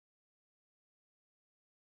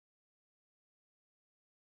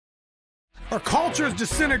Our culture is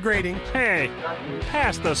disintegrating. Hey,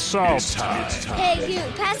 pass the salt. It's time. Hey, you,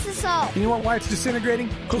 pass the salt. You know why it's disintegrating?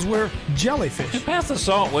 Because we're jellyfish. Pass the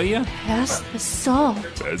salt, will you? Pass the salt.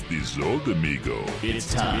 Pass the salt, amigo.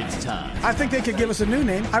 It's time. I think they could give us a new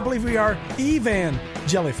name. I believe we are Evan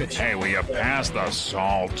jellyfish. Hey, will you pass the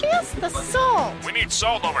salt? Pass the salt. We need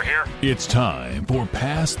salt over here. It's time for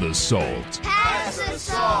Pass the Salt. Pass the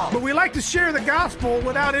salt. But we like to share the gospel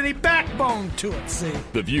without any backbone to it, see?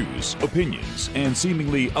 The views, opinions, and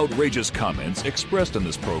seemingly outrageous comments expressed in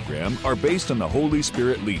this program are based on the Holy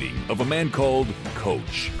Spirit leading of a man called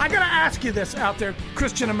Coach. I gotta ask you this out there,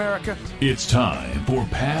 Christian America. It's time for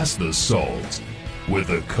Pass the Salt with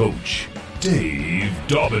a Coach, Dave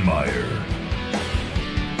Daubenmire.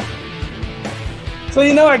 So,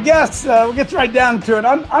 I guess we'll get right down to it.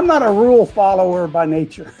 I'm not a rule follower by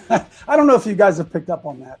nature. I don't know if you guys have picked up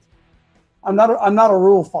on that. I'm not a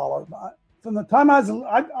rule follower. From the time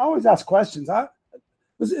I always ask questions.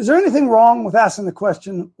 Is there anything wrong with asking the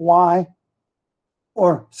question why,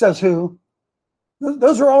 or says who?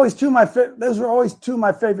 Those are always two of my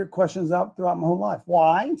favorite questions out throughout my whole life.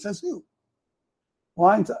 Why and says who?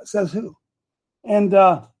 Why and says who? And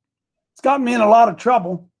it's gotten me in a lot of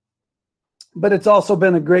trouble. But it's also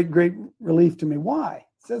been a great relief to me. Why?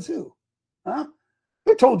 Says who? Huh?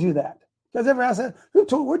 Who told you that? You guys ever ask that?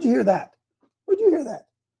 Where'd you hear that? Where'd you hear that?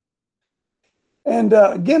 And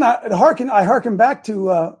again, I hearken back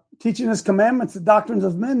to teaching His commandments, the doctrines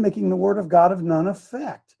of men, making the word of God of none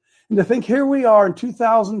effect. And to think here we are in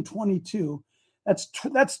 2022, that's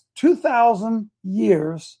 2,000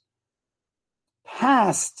 years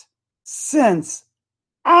past since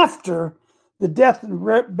after the death and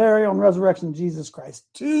burial and resurrection of Jesus Christ.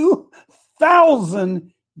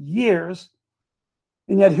 2,000 years.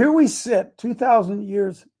 And yet here we sit 2,000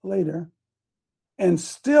 years later and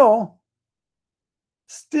still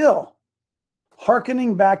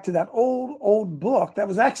hearkening back to that old book that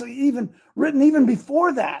was actually written even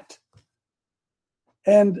before that.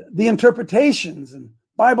 And the interpretations and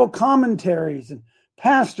Bible commentaries and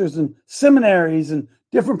pastors and seminaries and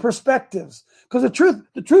different perspectives. Because the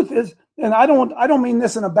truth is, and I don't mean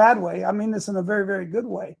this in a bad way. I mean this in a very, very good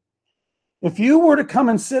way. If you were to come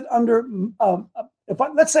and sit under,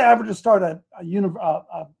 let's say I were to start a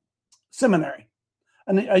seminary,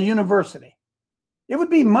 a university, it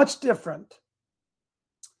would be much different.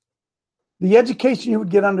 The education you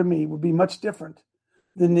would get under me would be much different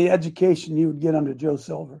than the education you would get under Joe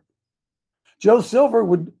Silver. Joe Silver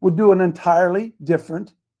would do an entirely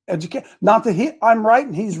different education. Not that I'm right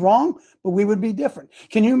and he's wrong, but we would be different.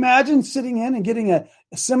 Can you imagine sitting in and getting a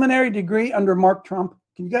seminary degree under Mark Trump?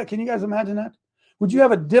 Can you guys imagine that? Would you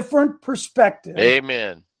have a different perspective?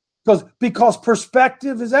 Amen. Because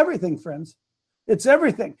perspective is everything, friends. It's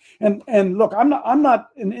everything. And look, I'm not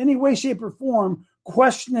in any way, shape, or form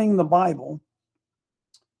questioning the Bible.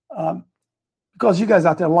 Because you guys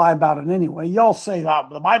out there lie about it anyway. Y'all say,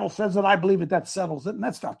 the Bible says that, I believe it, that settles it. And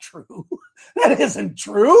that's not true. That isn't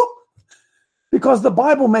true. Because the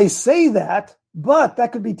Bible may say that, but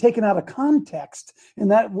that could be taken out of context. And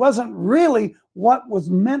that wasn't really what was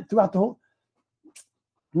meant throughout the whole.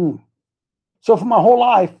 So for my whole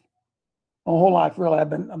life, really, I've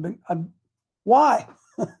been why?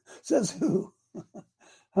 Says who?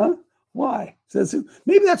 Huh? Why? Says who?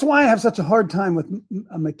 Maybe that's why I have such a hard time with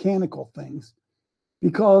mechanical things.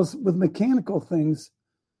 Because with mechanical things,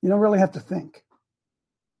 you don't really have to think.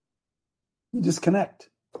 You just connect.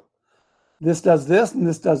 This does this, and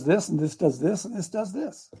this does this, and this does this, and this does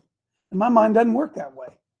this. And my mind doesn't work that way.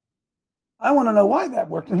 I want to know why that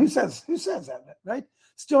worked. And who says that, right?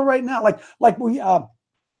 Still right now, like we, you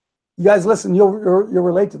guys listen, you'll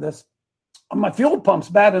relate to this. My fuel pump's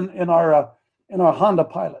bad in our Honda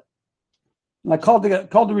Pilot. And I called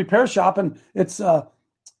the repair shop, and it's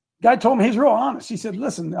guy told me, he's real honest. He said,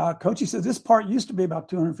 listen, Coach, he says, this part used to be about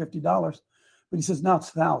 $250, but he says, now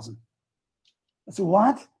it's $1,000. I said,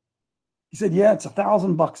 what? He said, yeah, it's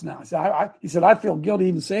 $1,000 now. He said, I feel guilty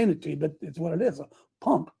even saying it to you, but it's what it is, a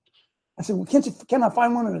pump. I said, well, can I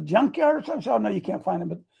find one in a junkyard or something? He said, oh, no, you can't find them,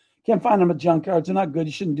 but can't find them at junkyards. They're not good.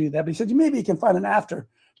 You shouldn't do that. But he said, maybe you can find an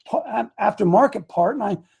aftermarket part.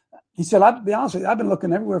 And he said, I'll be honest with you, I've been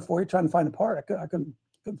looking everywhere for you, trying to find a part. I couldn't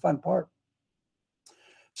find a part.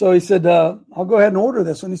 So he said, I'll go ahead and order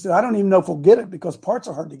this one. He said, I don't even know if we'll get it because parts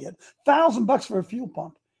are hard to get. $1,000 for a fuel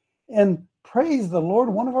pump. And praise the Lord,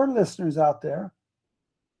 one of our listeners out there,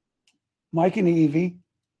 Mike and Evie,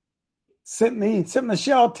 sent me a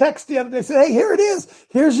Shell text the other day, said, hey, here it is.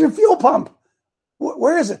 Here's your fuel pump.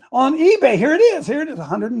 Where is it? On eBay. Here it is,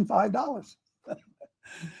 $105.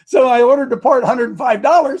 So I ordered the part,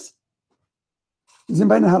 $105. Does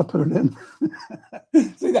anybody know how to put it in?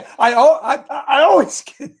 See that? I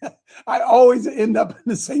always end up in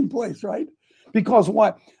the same place, right? Because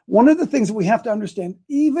what? One of the things that we have to understand,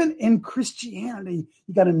 even in Christianity,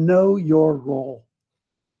 you got to know your role.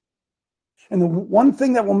 And the one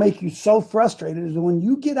thing that will make you so frustrated is when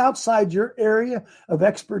you get outside your area of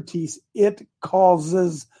expertise, it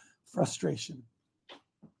causes frustration.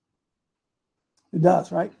 It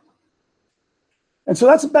does, right? And so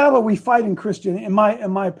that's a battle we fight in Christianity, in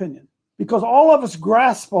my opinion, because all of us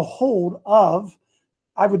grasp a hold of,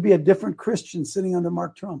 I would be a different Christian sitting under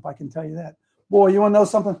Mark Trump. I can tell you that. Boy, you want to know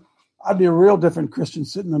something? I'd be a real different Christian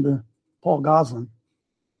sitting under Paul Goslin.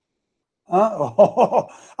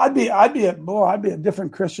 I'd be a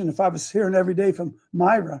different Christian if I was hearing every day from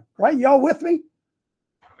Myra, right? Y'all with me?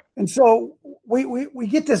 And so we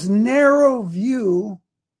get this narrow view,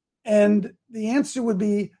 and the answer would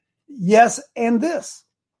be yes and this.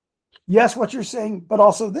 Yes, what you're saying, but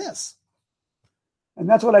also this. And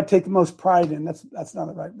that's what I take the most pride in. That's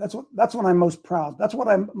not right. That's what I'm most proud. That's what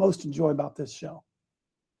I most enjoy about this show.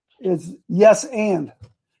 Is yes and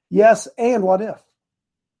what if?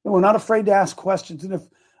 And we're not afraid to ask questions. And if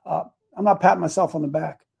I'm not patting myself on the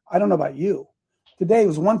back, I don't know about you. Today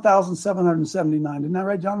was 1,779. Isn't that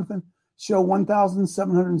right, Jonathan? Show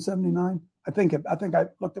 1,779. I think I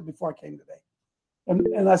looked at it before I came today.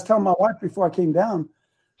 And I was telling my wife before I came down,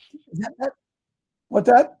 what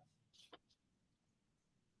that?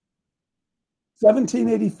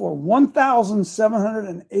 1784,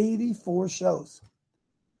 1,784 shows.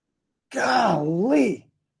 Golly.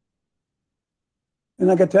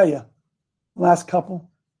 And I can tell you, last couple,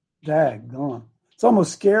 daggone. It's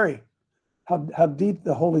almost scary how deep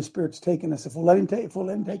the Holy Spirit's taken us. If we'll let him take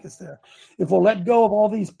us there, if we'll let go of all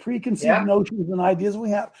these preconceived notions and ideas we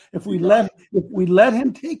have, if we let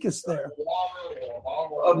him take us there.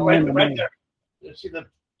 Right there. You see the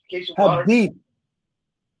case of water? How deep?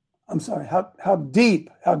 I'm sorry. How deep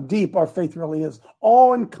our faith really is,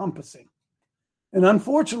 all encompassing. And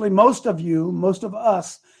unfortunately, most of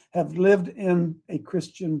us have lived in a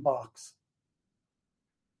Christian box.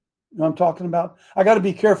 You know what I'm talking about? I got to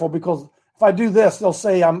be careful because if I do this, they'll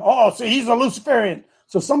say see, he's a Luciferian.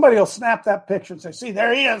 So somebody will snap that picture and say, see,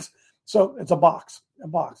 there he is. So it's a box.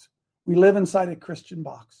 We live inside a Christian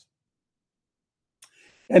box.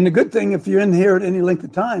 And the good thing, if you're in here at any length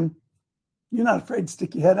of time, you're not afraid to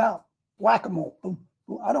stick your head out. Whack-a-mole. Boom,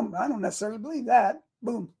 boom. I don't necessarily believe that.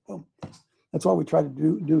 Boom, boom. That's what we try to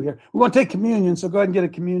do here. We're going to take communion, so go ahead and get a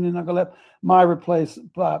communion. I'm going to let Myra place.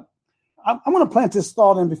 But I'm going to plant this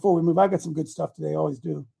thought in before we move. I got some good stuff today. I always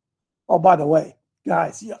do. Oh, by the way,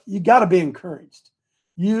 guys, you got to be encouraged.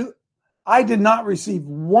 I did not receive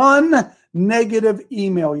one negative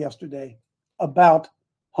email yesterday about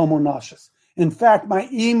homonosis. In fact, my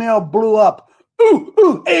email blew up.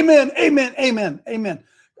 Ooh, amen, amen, amen, amen.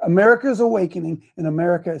 America is awakening, and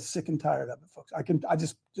America is sick and tired of it, folks. I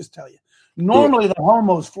just tell you. Normally, the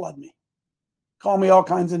homos flood me, call me all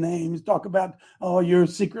kinds of names, talk about, you're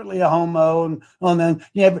secretly a homo, and then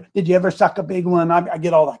did you ever suck a big one? I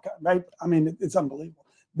get all that, right? I mean, it's unbelievable.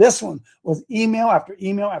 This one was email after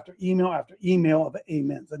email after email after email of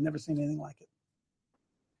amens. I've never seen anything like it.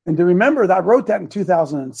 And to remember that I wrote that in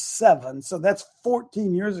 2007, so that's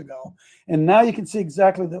 14 years ago. And now you can see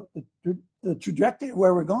exactly the trajectory of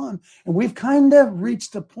where we're going. And we've kind of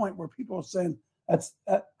reached a point where people are saying, I've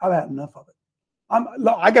had enough of it.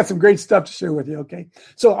 I got some great stuff to share with you, okay?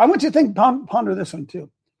 So I want you to ponder this one too.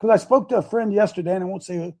 Because I spoke to a friend yesterday, and I won't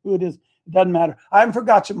say who it is. It doesn't matter. I haven't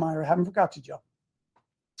forgot you, Myra. I haven't forgot you, Joe.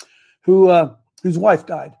 Whose wife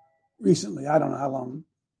died recently. I don't know how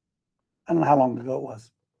long ago it was.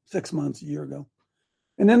 6 months, a year ago.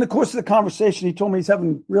 And in the course of the conversation, he told me he's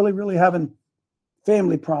really having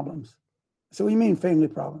family problems. So what do you mean family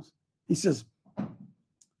problems? He said,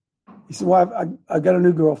 well, I got a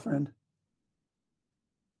new girlfriend,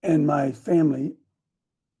 and my family,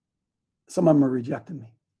 some of them are rejecting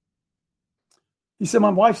me. He said, my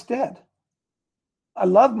wife's dead. I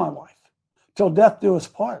love my wife till death do us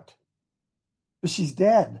part, but she's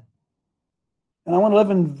dead. And I want to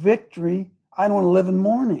live in victory. I don't want to live in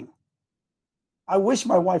mourning. I wish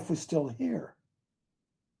my wife was still here,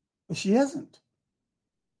 but she isn't.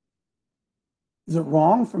 Is it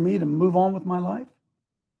wrong for me to move on with my life?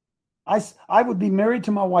 I would be married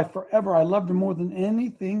to my wife forever. I loved her more than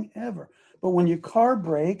anything ever. But when your car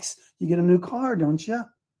breaks, you get a new car, don't you?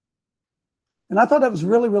 And I thought that was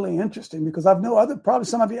really interesting because I've know probably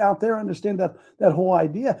some of you out there understand that whole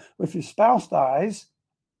idea. If your spouse dies,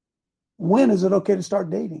 when is it okay to start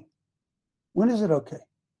dating? When is it okay?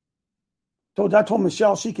 I told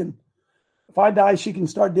Michelle she can If I die, she can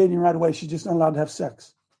start dating right away. She's just not allowed to have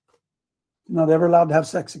sex. She's not ever allowed to have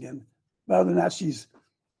sex again. But other than that, she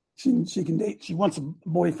can date. She wants a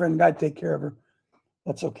boyfriend, guy to take care of her.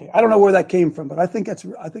 That's okay. I don't know where that came from, but I think that's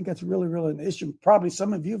really, really an issue. Probably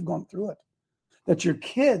some of you have gone through it. That your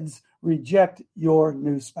kids reject your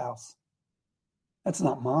new spouse. That's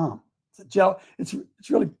not mom. It's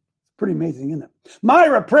really pretty amazing, isn't it?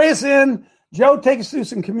 Myra, pray us in. Joe, take us through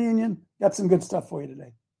some communion. Got some good stuff for you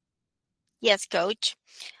today. Yes, Coach.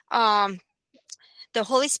 The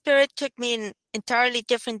Holy Spirit took me in an entirely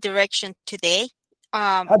different direction today.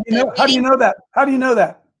 How do you know that? How do you know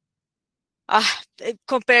that?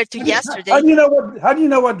 Compared to yesterday. How do you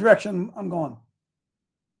know what direction I'm going?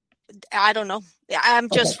 I don't know. I'm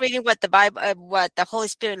just reading what the Bible, what the Holy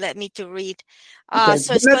Spirit led me to read. Okay.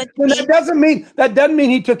 So it's going to be, that doesn't mean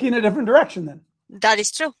he took you in a different direction. Then that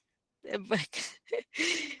is true.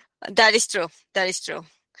 That is true.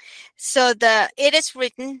 So it is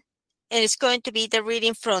written, and it's going to be the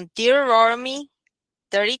reading from Deuteronomy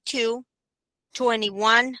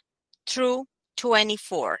 32:21 through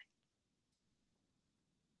 24.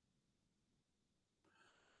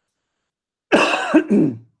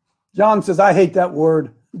 John says, I hate that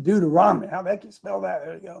word, Deuteronomy. How the heck you spell that?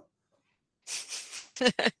 There you go.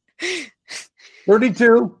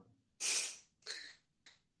 32.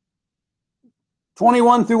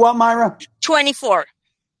 21 through what, Myra? 24.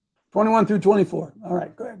 21 through 24. All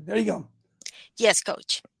right, go ahead. There you go. Yes,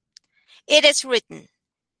 Coach. It is written,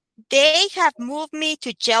 they have moved me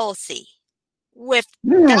to jealousy with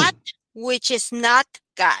that which is not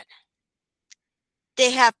God.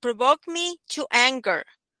 They have provoked me to anger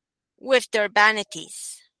with their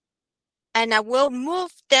vanities, and I will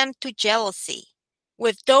move them to jealousy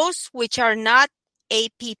with those which are not a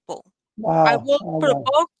people. Wow. I will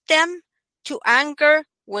provoke them to anger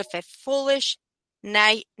with a foolish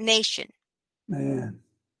nation. Man.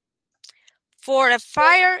 For a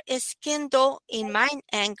fire is kindled in mine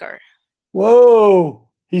anger. Whoa.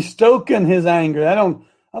 He's stoking his anger. I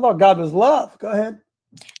thought God was love. Go ahead.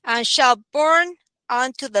 And shall burn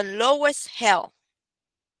unto the lowest hell,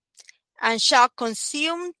 and shall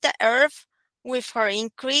consume the earth with her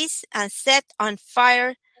increase, and set on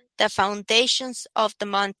fire the foundations of the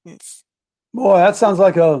mountains. Boy, that sounds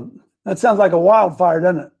like a wildfire,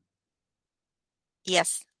 doesn't it?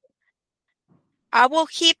 Yes. I will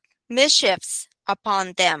heap mischiefs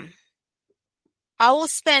upon them. I will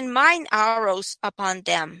spend mine arrows upon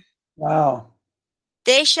them. Wow.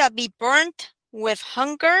 They shall be burnt with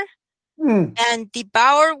hunger and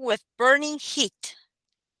devoured with burning heat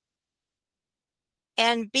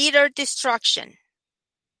and bitter destruction.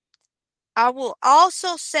 I will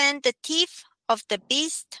also send the teeth of the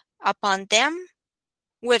beast upon them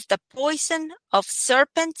with the poison of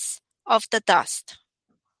serpents of the dust.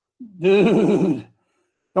 Dude,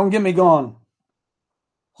 don't get me going.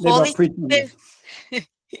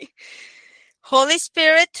 Holy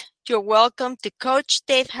Spirit, you're welcome to Coach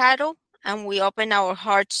Dave Haddle, and we open our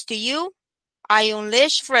hearts to you. I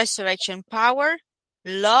unleash resurrection power,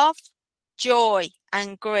 love, joy,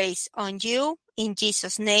 and grace on you. In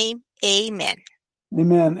Jesus' name, amen.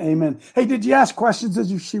 Amen, amen. Hey, did you ask questions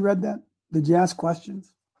as she read that? Did you ask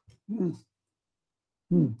questions?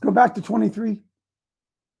 Go back to 23.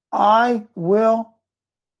 I will,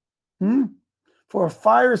 for a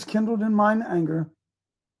fire is kindled in mine anger.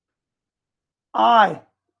 I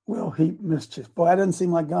will heap mischief. Boy, that doesn't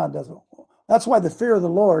seem like God, does it? That's why the fear of the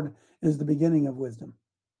Lord is the beginning of wisdom.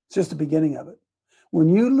 It's just the beginning of it. When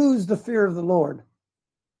you lose the fear of the Lord,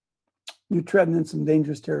 you're treading in some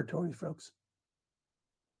dangerous territory, folks.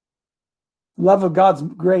 The love of God's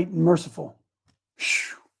great and merciful.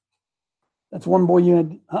 That's one boy you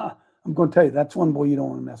had. I'm going to tell you, that's one boy you don't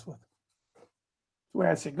want to mess with. That's where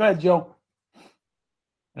I say, go ahead, Joe.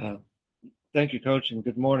 Thank you, Coach, and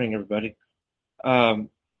good morning, everybody. What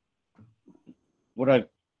I've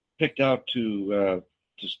picked out to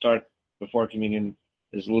start before communion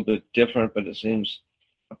is a little bit different, but it seems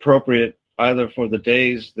appropriate either for the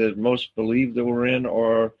days that most believe that we're in,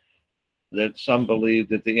 or that some believe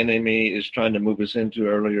that the enemy is trying to move us into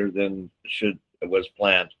earlier than was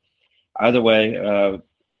planned. Either way, we're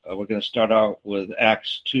going to start out with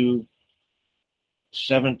Acts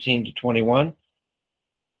 2:17 to 21.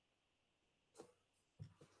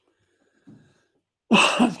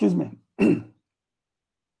 Excuse me.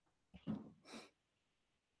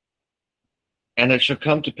 And it shall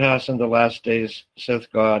come to pass in the last days, saith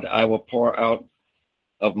God, I will pour out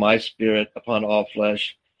of my spirit upon all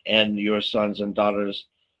flesh, and your sons and daughters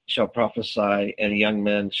shall prophesy, and young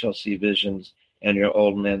men shall see visions, and your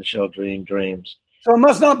old men shall dream dreams. So it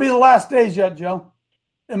must not be the last days yet, Joe.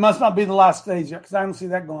 It must not be the last days yet, because I don't see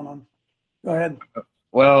that going on. Go ahead.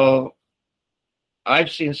 Well, I've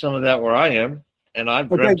seen some of that where I am, and I've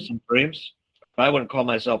dreamt some dreams. I wouldn't call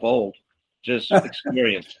myself old, just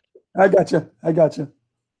experienced. I got you.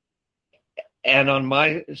 And on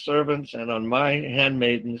my servants and on my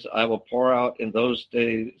handmaidens, I will pour out in those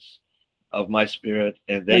days of my spirit,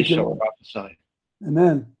 and they shall prophesy.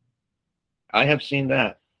 Amen. I have seen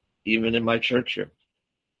that, even in my church here.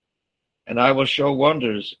 And I will show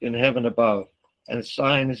wonders in heaven above, and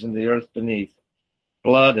signs in the earth beneath,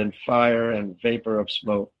 blood and fire and vapor of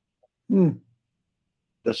smoke.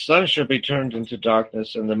 The sun shall be turned into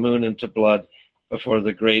darkness, and the moon into blood, before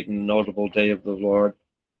the great and notable day of the Lord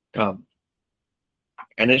come.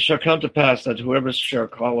 And it shall come to pass that whoever shall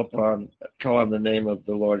call on the name of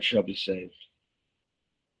the Lord shall be saved.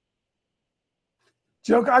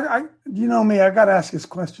 Joe, you know me, I got to ask this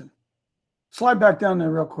question. Slide back down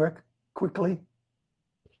there real quickly.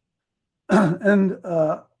 And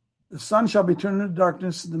the sun shall be turned into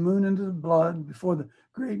darkness, the moon into blood, before the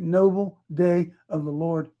great noble day of the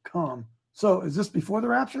Lord come. So is this before the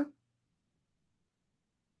rapture?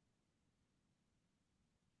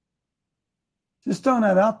 Just throwing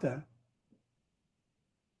that out there.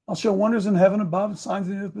 I'll show wonders in heaven above and signs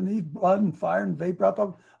in the earth beneath, blood and fire and vapor. I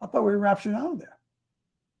thought we were raptured out of there.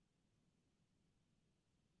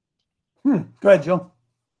 Go ahead, Joe.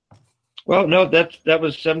 Well, no, that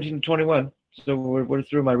was 17:21. So we're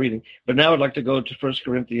through my reading. But now I'd like to go to 1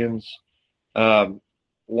 Corinthians 1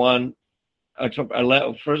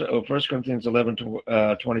 Corinthians 11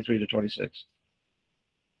 to 23 to 26.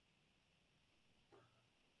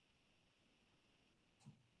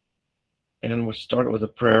 And we'll start with a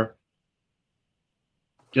prayer.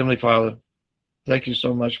 Heavenly Father, thank you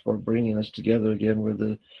so much for bringing us together again with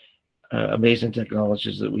the amazing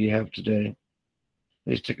technologies that we have today.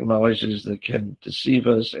 These technologies that can deceive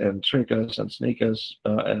us and trick us and sneak us,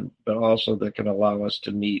 but also that can allow us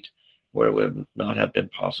to meet where it would not have been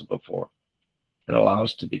possible before. And allow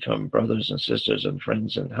us to become brothers and sisters and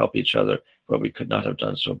friends and help each other where we could not have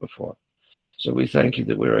done so before. So we thank you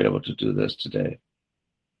that we were able to do this today.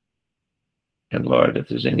 And Lord, if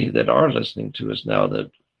there's any that are listening to us now that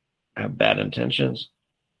have bad intentions,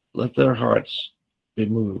 let their hearts be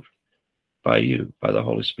moved by you, by the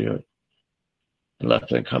Holy Spirit. And let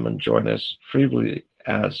them come and join us freely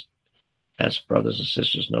as brothers and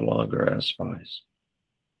sisters, no longer as spies.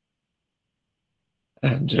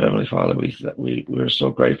 And Heavenly Father, we're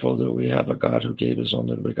so grateful that we have a God who gave his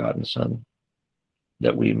only begotten Son,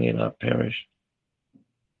 that we may not perish.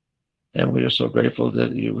 And we are so grateful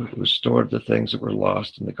that you restored the things that were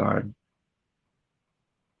lost in the garden.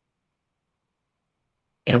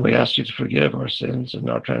 And we ask you to forgive our sins and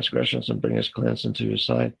our transgressions and bring us cleansed into your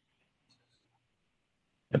sight.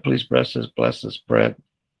 And please bless this bread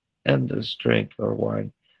and this drink or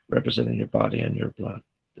wine, representing your body and your blood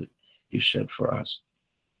that you shed for us.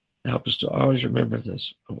 And help us to always remember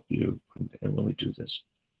this, you, and when we do this.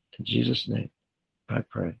 In Jesus' name, I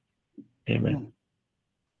pray. Amen.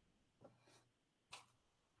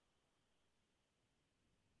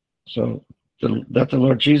 So that the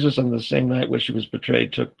Lord Jesus, on the same night which he was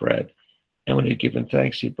betrayed, took bread. And when he had given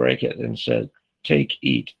thanks, he brake it and said, "Take,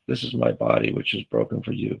 eat. This is my body, which is broken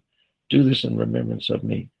for you. Do this in remembrance of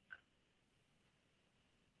me."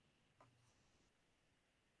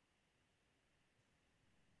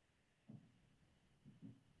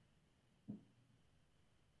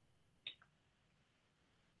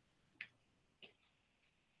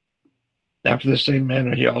 After the same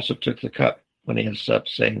manner, he also took the cup when he had supped,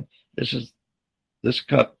 saying, This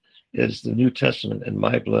cup is the New Testament in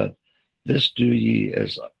my blood. This do ye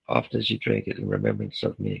as often as ye drink it in remembrance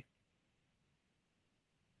of me.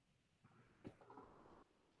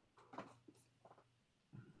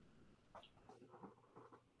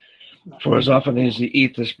 For as often as ye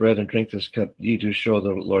eat this bread and drink this cup, ye do show the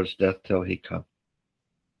Lord's death till he come.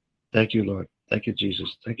 Thank you, Lord. Thank you,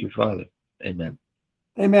 Jesus. Thank you, Father. Amen.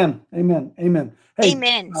 Amen. Amen. Amen. Hey,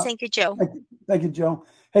 Amen. Thank you, Joe. Thank you, Joe.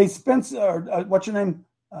 Hey, Spencer, what's your name?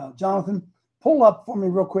 Jonathan, pull up for me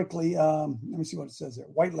real quickly. Let me see what it says there.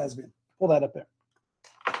 White lesbian. Pull that up there.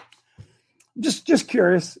 Just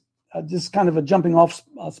curious. Just kind of a jumping off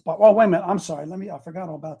spot. Well, wait a minute. I'm sorry. I forgot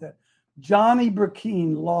all about that. Johnny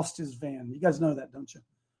Burkeen lost his van. You guys know that, don't you?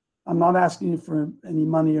 I'm not asking you for any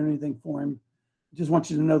money or anything for him. I just want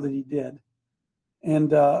you to know that he did.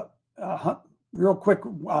 And real quick,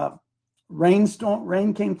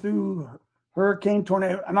 rain came through, hurricane,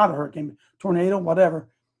 tornado, not a hurricane, tornado, whatever,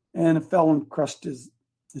 and it fell and crushed his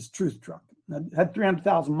truth truck. It had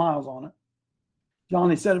 300,000 miles on it.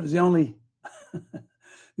 Johnny said it was the only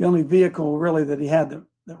vehicle really that he had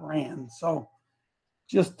that ran. So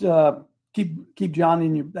just keep Johnny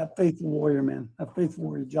in that faithful warrior, man. That faithful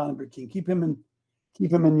warrior, Johnny B. King. Keep him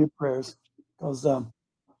in your prayers, because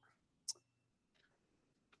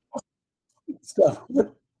stuff.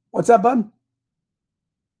 What's that, bud?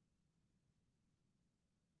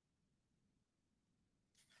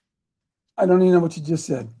 I don't even know what you just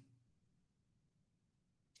said.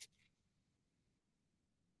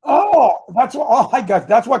 Oh, that's what. Oh, I got.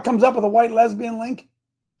 That's what comes up with a white lesbian link.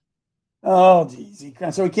 Oh, geez.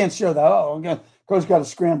 So he can't show that. Oh, again, Coach got to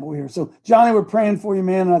scramble here. So, Johnny, we're praying for you,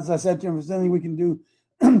 man. As I said to him, if there's anything we can do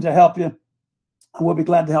to help you, we'll be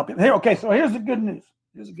glad to help you. Hey, okay, so here's the good news.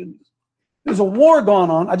 There's a war going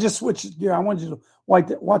on. I just switched gear. I wanted you to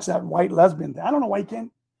watch that white lesbian thing. I don't know why you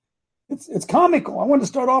can't. It's comical. I wanted to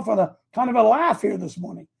start off on a kind of a laugh here this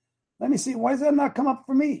morning. Let me see. Why does that not come up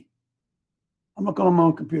for me? I'm looking on my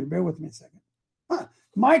own computer. Bear with me a second.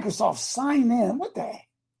 Microsoft sign in. What the heck?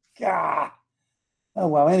 God. Oh,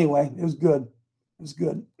 well, anyway, it was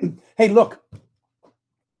good. Hey, look.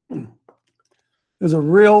 There's a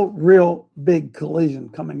real big collision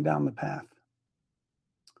coming down the path.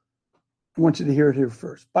 I want you to hear it here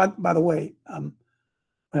first. By the way,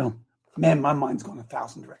 well, man, my mind's going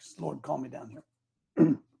 1,000 directions. Lord, call me down here.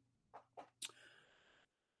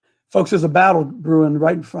 Folks, there's a battle brewing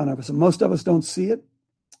right in front of us, and most of us don't see it.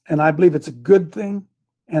 And I believe it's a good thing.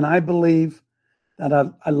 And I believe that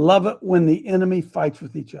I love it when the enemy fights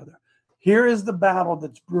with each other. Here is the battle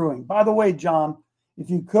that's brewing. By the way, John, if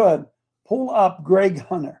you could, pull up Greg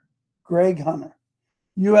Hunter,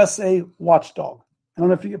 USA Watchdog. I don't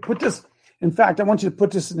know if you could put this. In fact, I want you to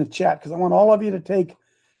put this in the chat because I want all of you to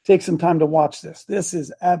take some time to watch this. This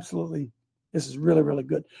is really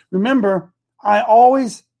good. Remember, I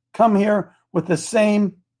always come here with the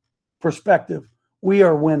same perspective. We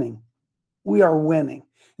are winning.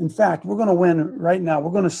 In fact, we're going to win right now.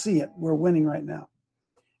 We're going to see it. We're winning right now.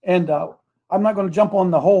 And I'm not going to jump on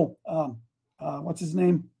the whole, what's his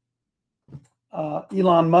name?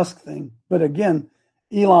 Elon Musk thing. But again,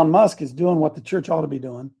 Elon Musk is doing what the church ought to be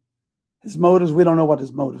doing. His motives, we don't know what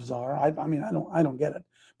his motives are. I don't get it.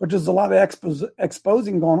 But there's a lot of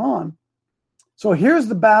exposing going on. So here's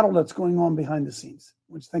the battle that's going on behind the scenes.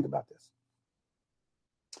 What do you think about this?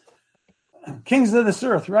 Kings of this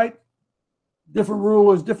earth, right? Different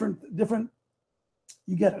rulers, different.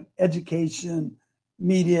 You get it. Education,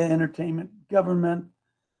 media, entertainment, government,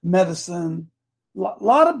 medicine.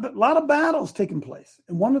 Lot of battles taking place,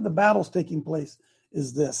 and one of the battles taking place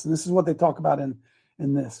is this, and this is what they talk about in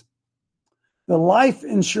this. The life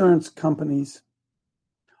insurance companies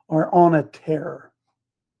are on a tear.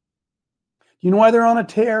 You know why they're on a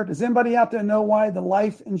tear? Does anybody out there know why the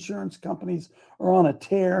life insurance companies are on a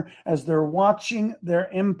tear as they're watching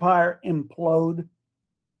their empire implode?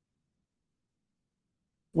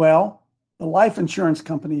 Well, the life insurance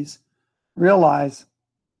companies realize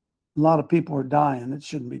a lot of people are dying that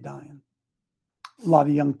shouldn't be dying. A lot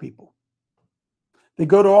of young people. They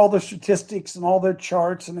go to all their statistics and all their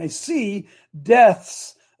charts and they see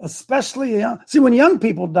deaths, especially young. See, when young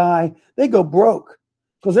people die, they go broke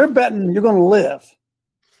because they're betting you're going to live.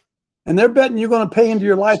 And they're betting you're going to pay into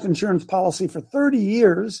your life insurance policy for 30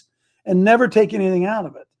 years and never take anything out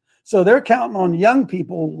of it. So they're counting on young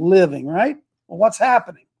people living, right? Well, what's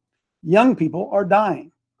happening? Young people are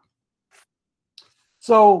dying.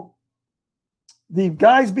 So the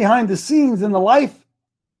guys behind the scenes in the life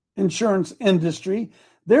insurance industry,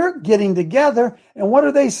 they're getting together, and what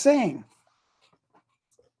are they saying?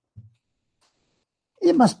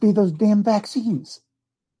 It must be those damn vaccines.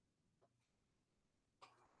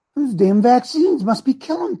 Those damn vaccines must be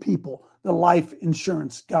killing people, the life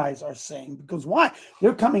insurance guys are saying. Because why?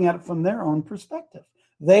 They're coming at it from their own perspective.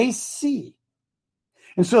 They see.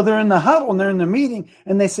 And so they're in the huddle and they're in the meeting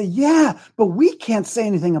and they say, yeah, but we can't say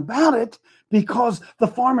anything about it because the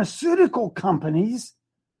pharmaceutical companies,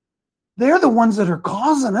 they're the ones that are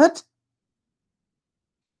causing it.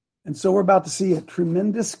 And so we're about to see a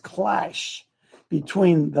tremendous clash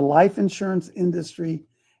between the life insurance industry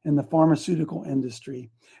and the pharmaceutical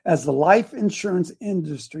industry, as the life insurance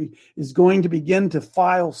industry is going to begin to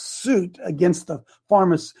file suit against the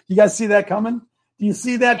pharmacy. You guys see that coming? Do you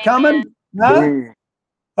see that coming?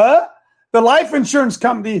 Huh? The life insurance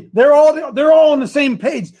company, they're all on the same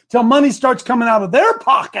page till money starts coming out of their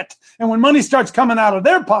pocket. And when money starts coming out of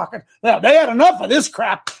their pocket, they had enough of this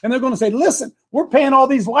crap. And they're going to say, listen, we're paying all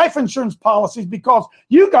these life insurance policies because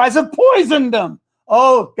you guys have poisoned them.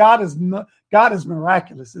 Oh, God is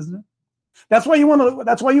miraculous, isn't it? That's why you want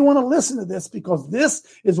to listen to this, because this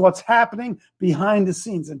is what's happening behind the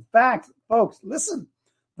scenes. In fact, folks, listen,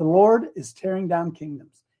 the Lord is tearing down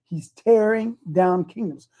kingdoms. He's tearing down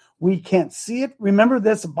kingdoms. We can't see it. Remember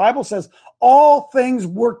this. The Bible says all things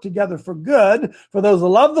work together for good for those who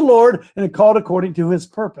love the Lord and are called according to his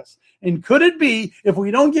purpose. And could it be, if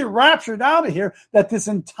we don't get raptured out of here, that this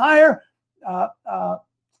entire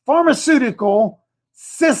pharmaceutical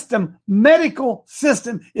system, medical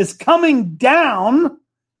system is coming down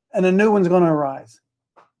and a new one's going to arise?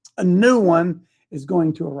 A new one is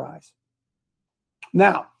going to arise.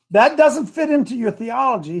 Now, that doesn't fit into your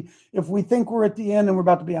theology if we think we're at the end and we're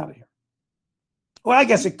about to be out of here. Well, I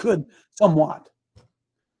guess it could somewhat.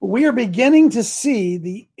 But we are beginning to see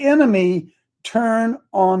the enemy turn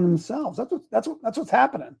on themselves. That's what's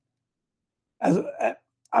happening.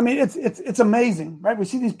 It's amazing, right? We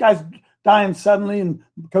see these guys dying suddenly, and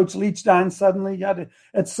Coach Leach dying suddenly.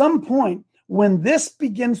 At some point, when this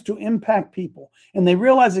begins to impact people and they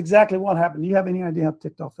realize exactly what happened, do you have any idea how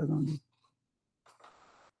ticked off they're going to be?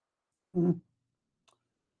 Mm-hmm.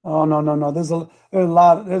 Oh, no. There's a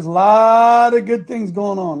lot of good things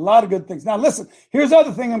going on. A lot of good things. Now, listen, here's the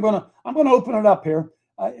other thing. I'm gonna open it up here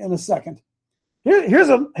in a second. Here's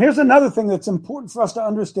another thing that's important for us to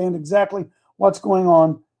understand exactly what's going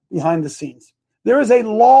on behind the scenes. There is a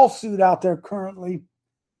lawsuit out there currently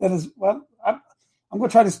that is, well, I'm going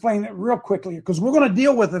to try to explain it real quickly because we're going to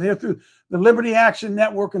deal with it here through the Liberty Action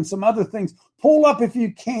Network and some other things. Pull up, if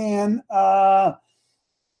you can,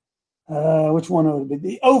 which one would it be?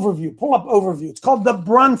 The overview. Pull up overview. It's called the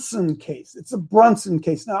Brunson case. It's a Brunson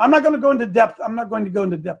case. Now, I'm not going to go into depth. I'm not going to go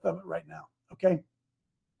into depth of it right now. Okay.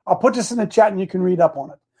 I'll put this in the chat and you can read up on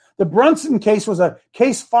it. The Brunson case was a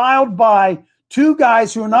case filed by two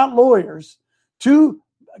guys who are not lawyers, two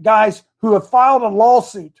guys who have filed a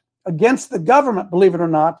lawsuit against the government, believe it or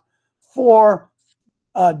not, for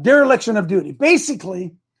dereliction of duty.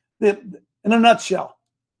 Basically, in a nutshell,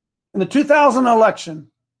 in the 2000 election,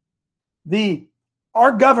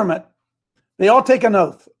 our government, they all take an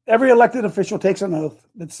oath. Every elected official takes an oath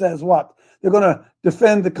that says what? They're going to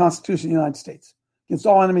defend the Constitution of the United States against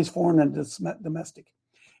all enemies, foreign and domestic.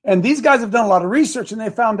 And these guys have done a lot of research, and they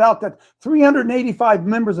found out that 385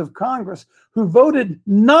 members of Congress who voted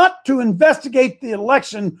not to investigate the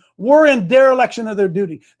election were in dereliction of their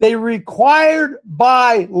duty. They required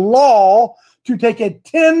by law to take a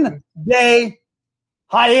 10-day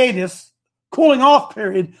hiatus, cooling off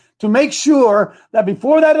period, to make sure that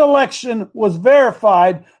before that election was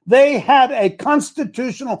verified, they had a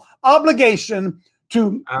constitutional obligation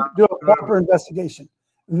to do a proper investigation.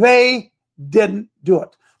 They didn't do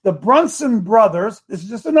it. The Brunson brothers, this is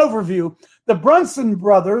just an overview, the Brunson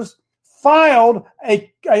brothers filed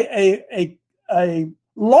a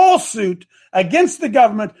lawsuit against the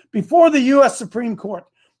government before the U.S. Supreme Court.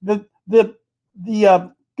 The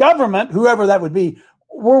government, whoever that would be,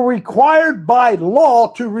 were required by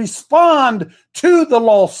law to respond to the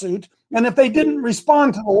lawsuit. And if they didn't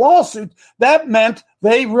respond to the lawsuit, that meant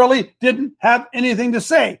they really didn't have anything to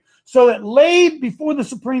say. So it laid before the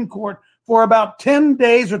Supreme Court for about 10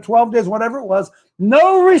 days or 12 days, whatever it was,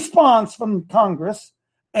 no response from Congress.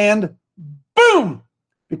 And boom,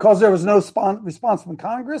 because there was no response from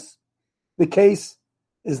Congress, the case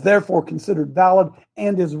is therefore considered valid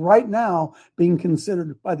and is right now being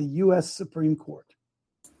considered by the U.S. Supreme Court.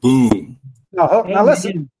 Boom. Now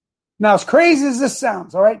listen. Now, as crazy as this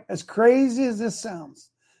sounds, all right? As crazy as this sounds,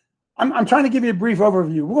 I'm trying to give you a brief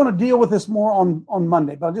overview. We're going to deal with this more on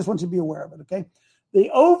Monday, but I just want you to be aware of it, okay? The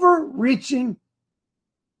overreaching,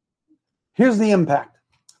 here's the impact.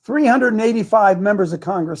 385 members of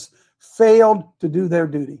Congress failed to do their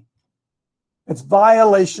duty. It's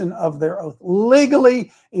violation of their oath.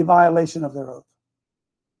 Legally, a violation of their oath.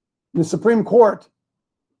 The Supreme Court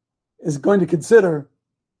is going to consider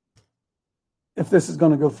if this is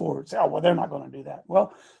going to go forward. Say, oh, well, they're not going to do that.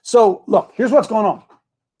 Well, so look, here's what's going on.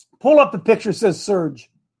 Pull up the picture. It says Surge,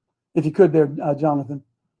 if you could there, Jonathan.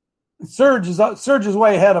 Surge is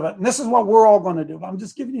way ahead of it. And this is what we're all going to do. I'm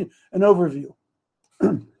just giving you an overview.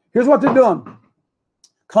 Here's what they're doing.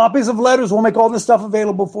 Copies of letters. We'll make all this stuff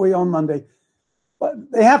available for you on Monday.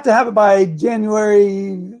 But they have to have it by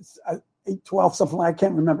January 8, 12, something like that. I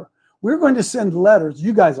can't remember. We're going to send letters.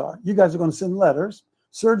 You guys are. You guys are going to send letters.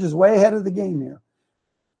 Surge is way ahead of the game here.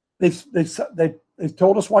 They've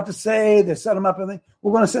told us what to say. They set them up. And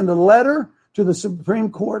we're going to send a letter to the Supreme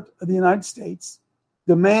Court of the United States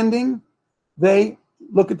demanding they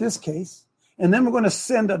look at this case. And then we're going to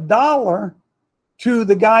send $1 to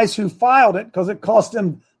the guys who filed it because it cost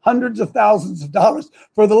them hundreds of thousands of dollars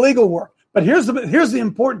for the legal work. But here's the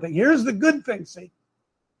important thing. Here's the good thing, see.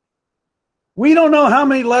 We don't know how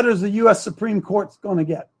many letters the U.S. Supreme Court's going to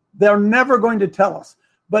get. They're never going to tell us.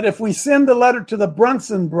 But if we send a letter to the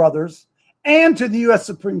Brunson brothers and to the U.S.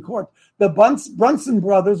 Supreme Court. The Brunson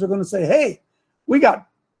brothers are going to say, hey, we got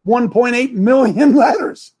 1.8 million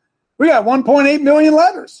letters. We got 1.8 million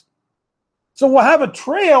letters. So we'll have a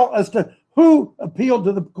trail as to who appealed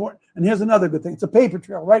to the court. And here's another good thing. It's a paper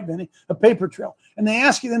trail, right, Vinny? A paper trail. And they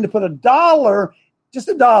ask you then to put $1, just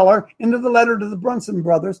 $1, into the letter to the Brunson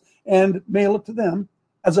brothers and mail it to them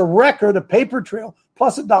as a record, a paper trail,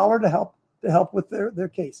 plus $1 to help with their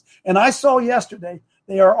case. And I saw yesterday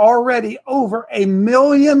they are already over 1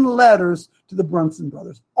 million letters to the Brunson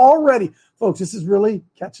brothers. Already. Folks, this is really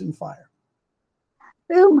catching fire.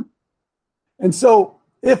 Boom. And so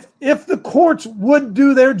if the courts would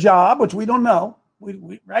do their job, which we don't know,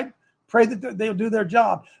 we right? Pray that they'll do their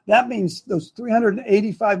job. That means those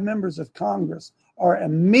 385 members of Congress are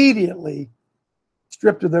immediately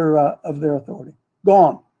stripped of their authority.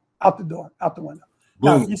 Gone. Out the door, out the window.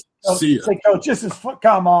 Boom. Now, say, Coach, this is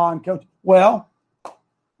come on, Coach. Well,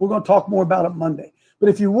 we're going to talk more about it Monday. But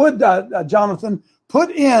if you would, Jonathan,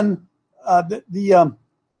 put in the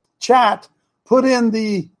chat, put in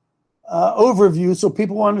the overview so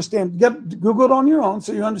people will understand. Google it on your own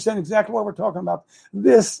so you understand exactly what we're talking about.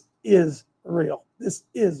 This is real. This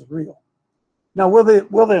is real. Now, will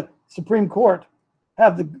the Supreme Court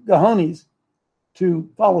have the cojones to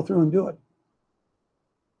follow through and do it?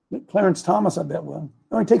 Clarence Thomas, I bet, will.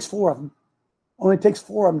 It only takes 4 of them. Only takes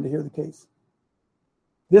 4 of them to hear the case.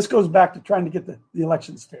 This goes back to trying to get the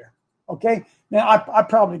elections fair. Okay? Now, I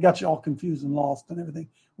probably got you all confused and lost and everything.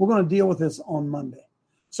 We're going to deal with this on Monday.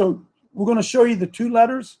 So we're going to show you the 2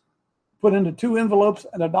 letters, put into 2 envelopes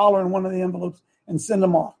and $1 in one of the envelopes and send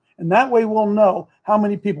them off. And that way we'll know how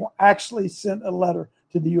many people actually sent a letter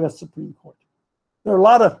to the U.S. Supreme Court. There are a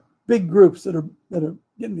lot of big groups that are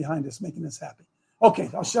getting behind us, making this happen.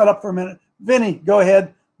 Okay, I'll shut up for a minute. Vinny, go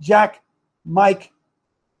ahead. Jack, Mike.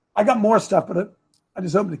 I got more stuff, but I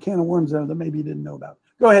just opened a can of worms there that maybe you didn't know about.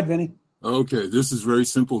 Go ahead, Vinny. Okay, this is very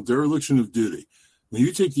simple. Dereliction of duty. When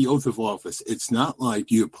you take the oath of office, it's not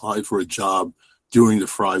like you applied for a job doing the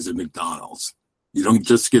fries at McDonald's. You don't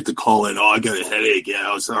just get to call in, I got a headache.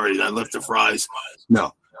 Yeah, I'm sorry, I left the fries.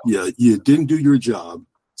 No, you didn't do your job.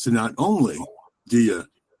 So not only do you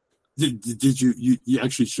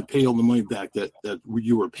actually should pay all the money back that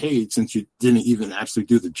you were paid, since you didn't even actually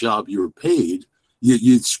do the job you were paid.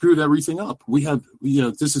 You screwed everything up.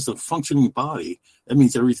 This is a functioning body. That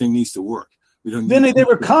means everything needs to work. Vinny, they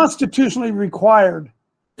were constitutionally required.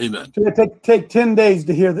 Amen. To take 10 days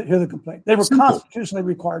to hear the complaint. They were constitutionally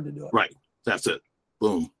required to do it. Right. That's it.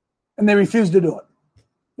 Boom. And they refused to do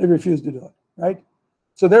it. Right?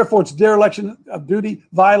 So therefore, it's dereliction of duty,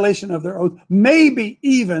 violation of their oath, maybe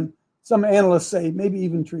even, some analysts say, maybe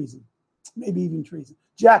even treason.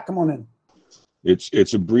 Jack, come on in.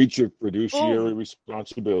 It's a breach of fiduciary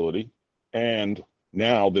responsibility, and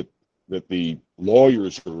now that the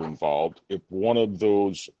lawyers are involved, if one of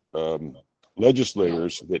those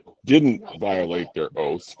legislators that didn't violate their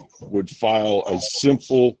oath would file a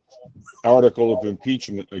simple article of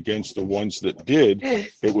impeachment against the ones that did,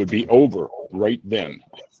 it would be over right then.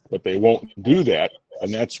 But they won't do that,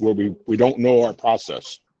 and that's where we don't know our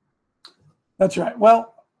process. That's right.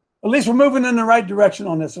 Well, at least we're moving in the right direction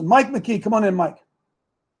on this. And Mike McKee, come on in, Mike.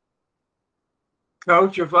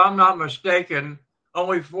 Coach, if I'm not mistaken,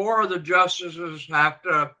 only 4 of the justices have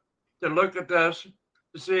to look at this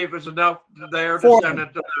to see if it's enough there to send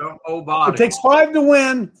it to the whole body. It takes 5 to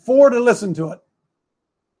win, 4 to listen to it.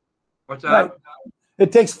 What's that? Right.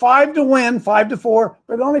 It takes 5 to win, 5 to 4,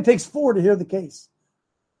 but it only takes 4 to hear the case.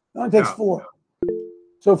 It only takes 4.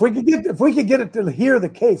 So if we could get it to hear the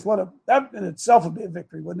case, that in itself would be a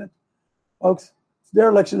victory, wouldn't it, folks? It's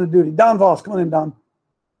dereliction of duty. Don Voss, come on in, Don.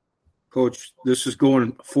 Coach, this is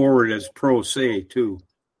going forward as pro se too,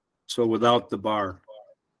 so without the bar.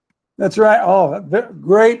 That's right. Oh,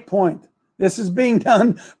 great point. This is being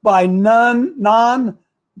done by non-bar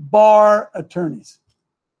attorneys.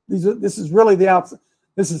 This is really the outside.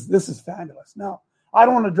 This is fabulous. Now, I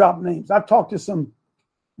don't want to drop names. I've talked to some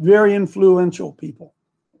very influential people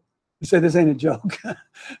who say this ain't a joke.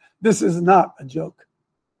 This is not a joke.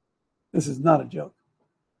 This is not a joke.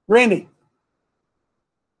 Randy.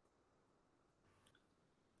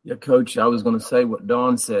 Yeah, Coach, I was going to say what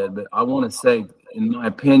Don said, but I want to say, in my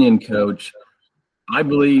opinion, Coach, I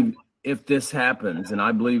believe if this happens, and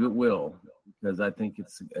I believe it will, because I think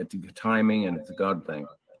it's a timing and it's a God thing,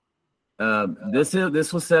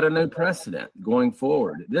 this will set a new precedent going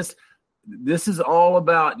forward. This is all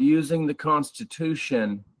about using the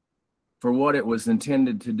Constitution for what it was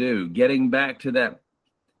intended to do, getting back to that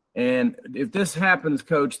And if this happens,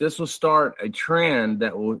 Coach, this will start a trend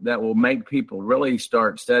that will make people really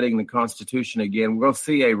start studying the Constitution again. We'll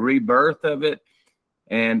see a rebirth of it.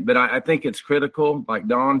 But I think it's critical, like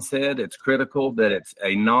Don said, it's critical that it's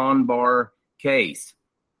a non-bar case,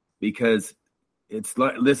 because it's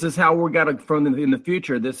like, this is how we're going to, in the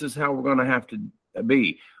future, this is how we're going to have to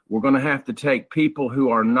be. We're going to have to take people who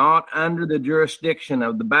are not under the jurisdiction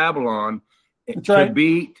of the Babylon to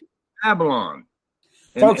beat Babylon.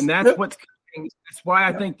 And that's what's coming. That's why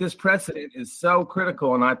I think this precedent is so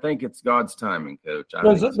critical, and I think it's God's timing, Coach. I'm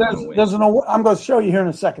going to show you here in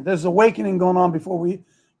a second. There's awakening going on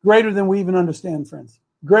greater than we even understand, friends.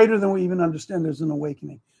 Greater than we even understand. There's an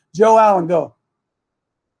awakening. Joe Allen, go.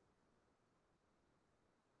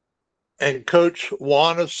 And Coach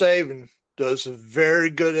Juan of Saving does a very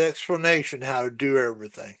good explanation how to do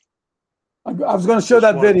everything. I was going to show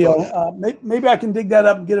that video. Maybe I can dig that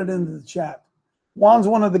up and get it into the chat. Juan's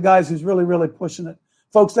one of the guys who's really, really pushing it.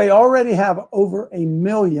 Folks, they already have over 1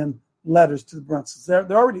 million letters to the Brunsons. They're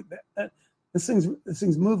already, this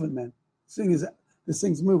thing's moving, man. This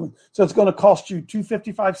thing's moving. So it's going to cost you 2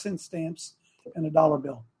 55-cent stamps and a $1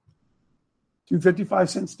 bill. 2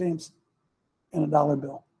 55-cent stamps and a $1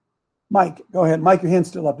 bill. Mike, go ahead. Mike, your hand's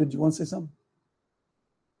still up. Did you want to say something?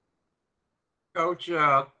 Coach,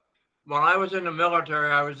 when I was in the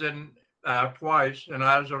military, I was in twice, and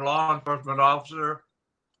I was a law enforcement officer.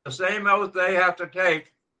 The same oath they have to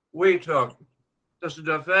take, we took, just to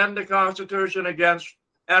defend the Constitution against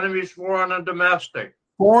enemies, foreign and domestic.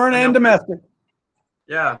 Foreign and domestic.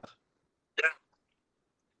 Yeah.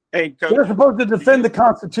 Hey, Coach, they're supposed to defend the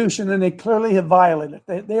Constitution, and they clearly have violated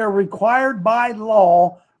it. They are required by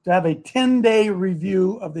law to have a 10-day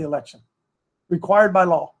review of the election. Required by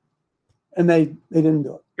law. And they didn't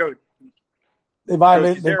do it. Coach, They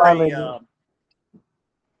violated. Is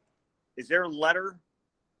there a letter?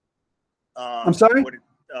 I'm sorry?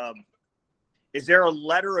 Is there a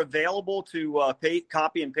letter available to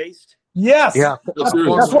copy and paste? Yes. Yeah. That's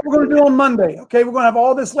what we're going to do on Monday. Okay, we're going to have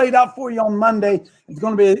all this laid out for you on Monday. It's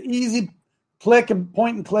going to be an easy click and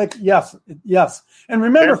point and click. Yes. And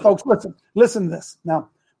remember, folks, listen to this. Now,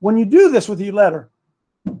 when you do this with your letter,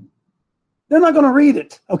 they're not going to read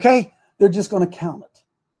it, okay? They're just going to count it.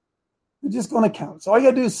 They're just going to count it. So all you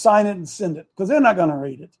got to do is sign it and send it, because they're not going to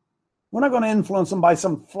read it. We're not going to influence them by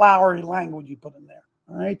some flowery language you put in there,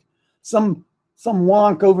 all right? Some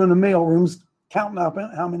wonk over in the mail rooms counting up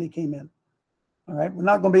how many came in, all right? We're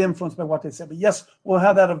not going to be influenced by what they said, but yes, we'll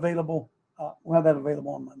have that available. We'll have that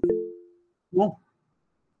available on Monday. Well,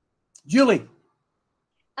 Julie.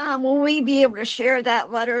 Will we be able to share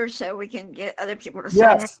that letter so we can get other people to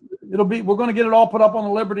sign it? Yes, we're going to get it all put up on the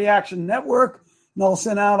Liberty Action Network, and I'll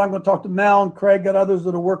send out. I'm going to talk to Mel and Craig, got others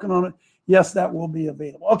that are working on it. Yes, that will be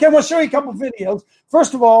available. Okay, we'll show you a couple of videos.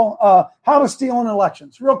 First of all, how to steal an election.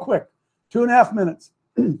 It's real quick, 2.5 minutes.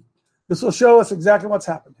 This will show us exactly what's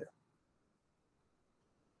happened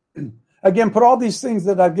here. Again, put all these things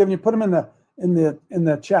that I've given you, put them in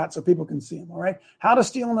the chat so people can see them. All right, how to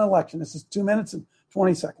steal an election. This is 2 minutes and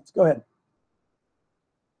 20 seconds. Go ahead.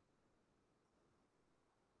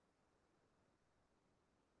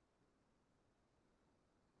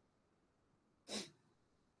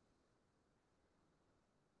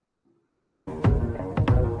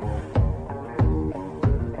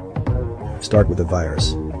 Start with a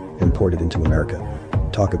virus, import it into America.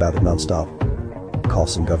 Talk about it nonstop. Call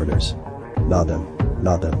some governors. Not them.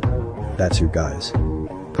 That's your guys.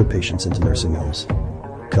 Put patients into nursing homes.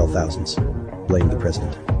 Kill thousands. Blame the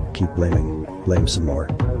president. Keep blaming. Blame some more.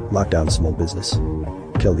 Lock down small business.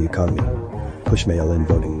 Kill the economy. Push mail-in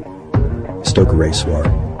voting. Stoke a race war.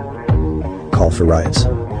 Call for riots.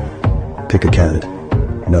 Pick a candidate.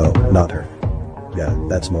 No, not her. Yeah,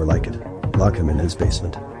 that's more like it. Lock him in his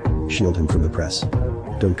basement. Shield him from the press.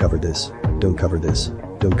 Don't cover this. Don't cover this.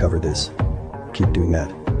 Don't cover this. Keep doing that.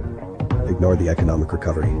 Ignore the economic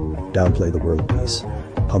recovery. Downplay the world peace.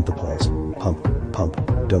 Pump the polls.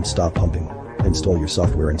 Pump. Don't stop pumping. Install your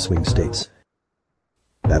software in swing states.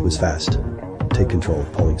 That was fast. Take control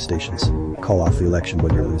of polling stations. Call off the election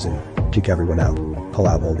when you're losing. Kick everyone out. Pull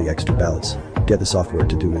out all the extra ballots. Get the software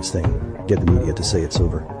to do its thing. Get the media to say it's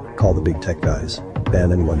over. Call the big tech guys.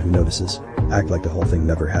 Ban anyone who notices. Act like the whole thing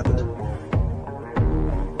never happened.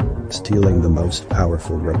 Stealing the most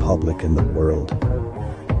powerful republic in the world.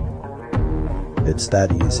 It's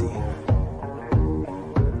that easy.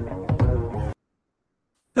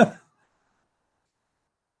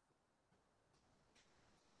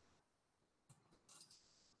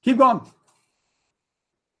 Keep going.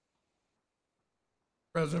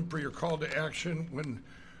 President, for your call to action.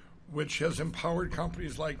 which has empowered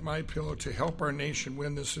companies like MyPillow to help our nation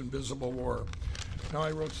win this invisible war. Now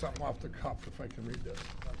I wrote something off the cuff, if I can read this.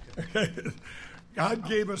 Okay. God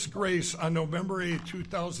gave us grace on November 8,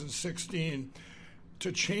 2016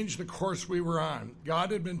 to change the course we were on.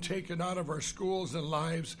 God had been taken out of our schools and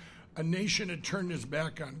lives. A nation had turned its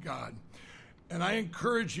back on God. And I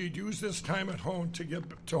encourage you to use this time at home to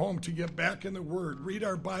get back in the Word, read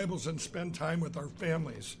our Bibles, and spend time with our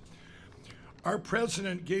families. Our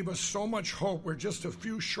president gave us so much hope where just a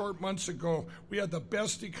few short months ago, we had the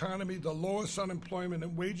best economy, the lowest unemployment,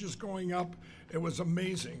 and wages going up. It was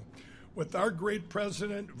amazing. With our great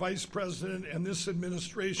president, vice president, and this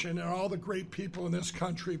administration, and all the great people in this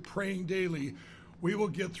country praying daily, we will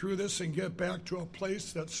get through this and get back to a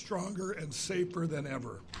place that's stronger and safer than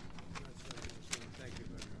ever.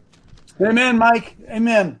 Amen, Mike.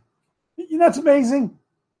 Amen. You know, it's amazing.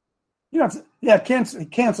 You know, cancel.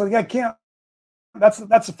 You got can't. That's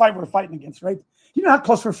the fight we're fighting against, right? You know how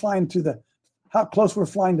close we're flying to the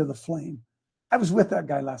flame. I was with that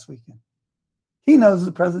guy last weekend. He knows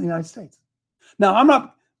the president of the United States. Now, I'm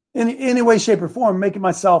not in any way, shape, or form making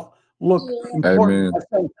myself look important by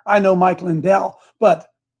saying I know Mike Lindell, but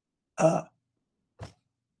I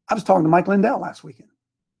was talking to Mike Lindell last weekend.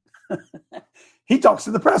 He talks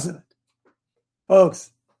to the president.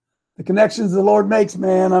 Folks, the connections the Lord makes,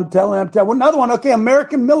 man, I'm telling. Well, another one, okay,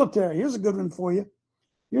 American military. Here's a good one for you.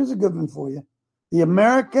 The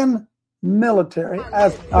American military.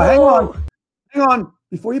 Hang on.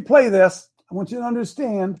 Before you play this, I want you to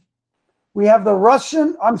understand, we have who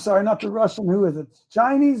is it?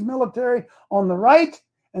 Chinese military on the right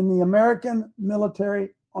and the American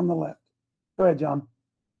military on the left. Go ahead, John.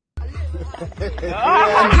 I get it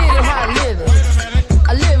how I live it.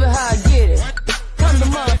 I live it how I get it. Come to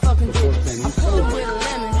motherfucking business. I pull it with a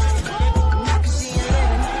lemon. Knock she ain't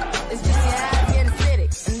living. It's just the eyes get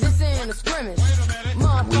acidic. And this ain't a scrimmage.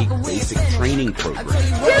 Motherfucker, we basic training program. Get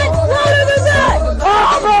exploded in that!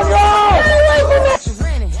 Oh my God!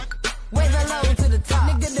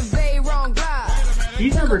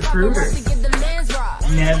 He's a recruiter.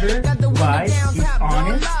 Never lies. He's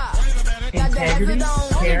honest, integrity,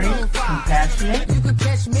 caring, compassionate,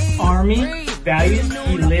 Army, values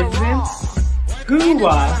he lives in.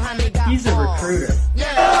 He's a recruiter.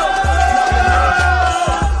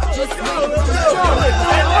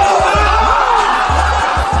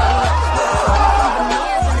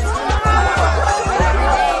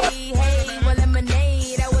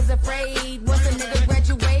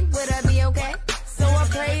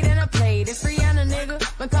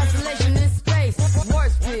 My constellation is space.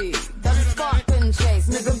 Warp speed. Doesn't spark, couldn't chase.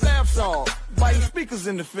 Nigga, bath salt. Biting speakers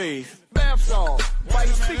in the face. Bath salt.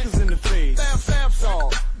 Biting speakers in the face. Bath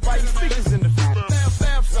salt. Biting speakers in the face.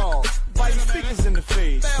 Bath salt. Biting speakers in the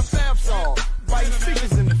face. Bath salt. Biting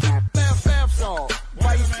speakers in the face. Bath salt.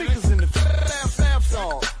 Biting speakers in the face. Bath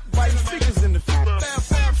salt. Biting speakers in the face.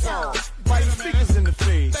 Bath salt. Biting speakers in the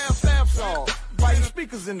face. Bath salt. Biting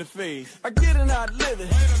speakers in the face. I get it how I live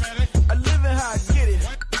it. I live it how I get it.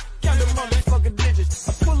 Count the motherfucking digits.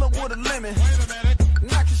 I pull up with a lemon.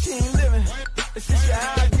 Knock her, she ain't living. It's just your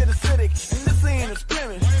eyes get acidic. And this ain't a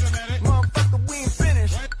scrimmage. Motherfucker, we ain't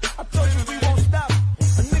finished. I told you we won't stop. A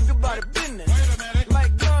nigga about a business.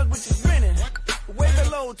 Like guns, which is grinning. Way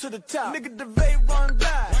below to the top. Nigga, the vape run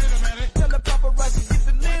die. Tell the paparazzi get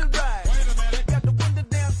the lens right. Got the window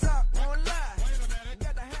down top, won't lie.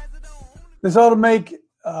 Got the hazard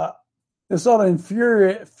on. This ought to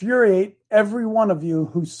infuriate every one of you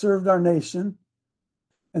who served our nation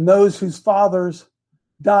and those whose fathers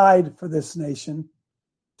died for this nation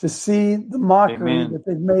to see the mockery that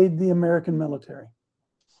they've made the American military.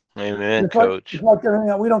 Amen, Coach. It's like everything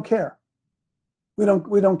else. We don't care. We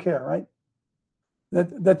don't care, right? I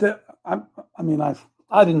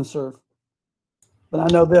didn't serve, but I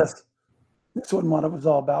know this. This wasn't what it was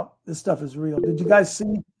all about. This stuff is real. Did you guys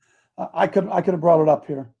see? I could have brought it up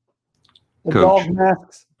here. The dog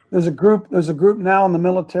masks. There's a group now in the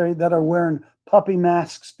military that are wearing puppy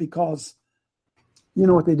masks because you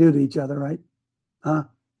know what they do to each other, right?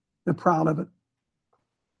 They're proud of it.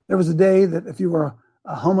 There was a day that if you were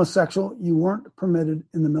a homosexual, you weren't permitted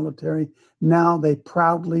in the military. Now they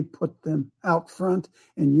proudly put them out front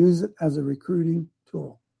and use it as a recruiting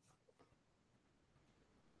tool.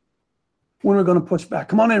 When are we going to push back?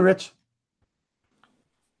 Come on in, Rich.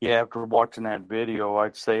 Yeah, after watching that video,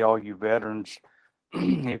 I'd say all you veterans,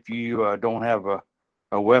 if you don't have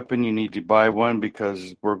a weapon, you need to buy one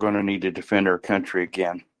because we're going to need to defend our country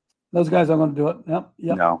again. Those guys are going to do it. Yep.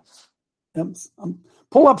 No. Yep.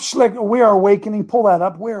 Pull up Schlick. We Are Awakening. Pull that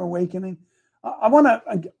up. We Are Awakening. I want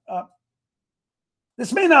to.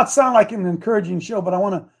 This may not sound like an encouraging show, but I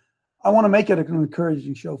want I want to make it an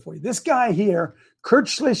encouraging show for you. This guy here, Kurt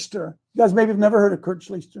Schlichter, you guys maybe have never heard of Kurt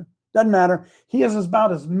Schlichter. Doesn't matter. He is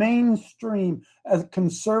about as mainstream as a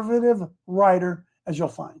conservative writer as you'll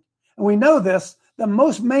find. And we know this, that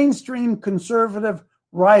most mainstream conservative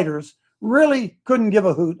writers really couldn't give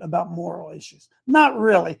a hoot about moral issues. Not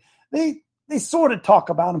really. They sort of talk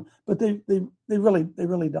about them, but they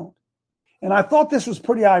really don't. And I thought this was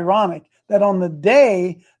pretty ironic that on the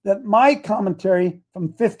day that my commentary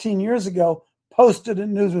from 15 years ago posted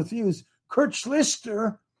in News with Views, Kurt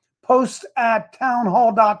Schlichter posts at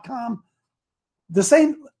townhall.com the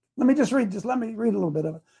same. Let me read a little bit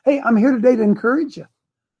of it. Hey, I'm here today to encourage you.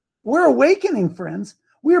 We're awakening, friends.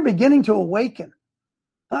 We are beginning to awaken.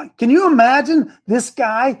 Can you imagine this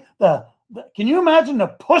guy? Can you imagine the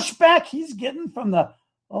pushback he's getting from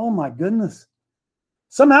oh my goodness.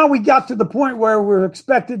 Somehow we got to the point where we're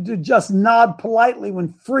expected to just nod politely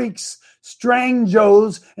when freaks,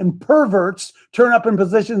 strangos, and perverts turn up in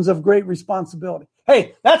positions of great responsibility.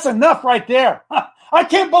 Hey, that's enough right there. I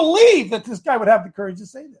can't believe that this guy would have the courage to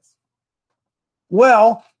say this.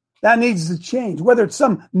 Well, that needs to change. Whether it's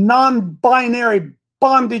some non-binary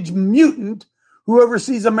bondage mutant who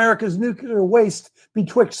oversees America's nuclear waste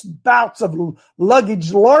betwixt bouts of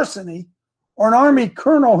luggage larceny, or an Army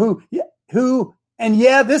colonel who, and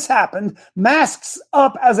yeah, this happened, masks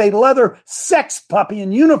up as a leather sex puppy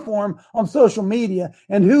in uniform on social media,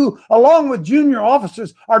 and who, along with junior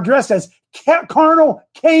officers, are dressed as carnal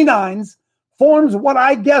canines, forms what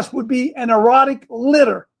I guess would be an erotic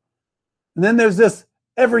litter. And then there's this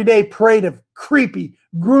everyday parade of creepy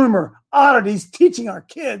groomer oddities teaching our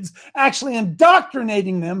kids, actually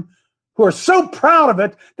indoctrinating them, who are so proud of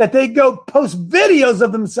it that they go post videos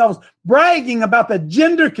of themselves bragging about the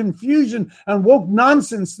gender confusion and woke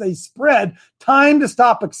nonsense they spread. Time to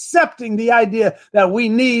stop accepting the idea that we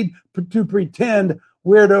need to pretend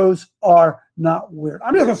weirdos are not weird.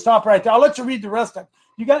 I'm just going to stop right there. I'll let you read the rest of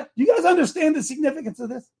it. You guys understand the significance of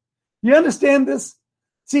this? You understand this?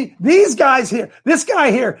 See, these guys here, this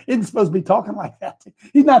guy here isn't supposed to be talking like that.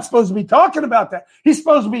 He's not supposed to be talking about that. He's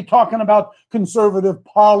supposed to be talking about conservative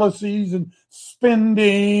policies and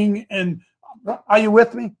spending. And are you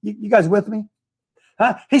with me? You guys with me?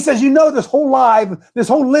 Huh? He says, this whole live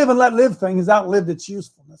and let live thing has outlived its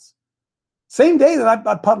usefulness. Same day that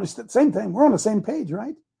I published it, same thing. We're on the same page,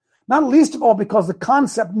 right? Not least of all because the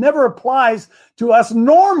concept never applies to us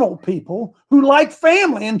normal people who like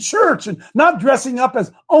family and church and not dressing up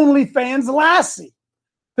as OnlyFans Lassie.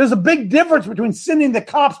 There's a big difference between sending the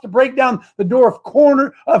cops to break down the door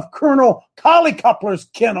of Colonel Collie-Coupler's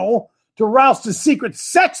kennel to roust his secret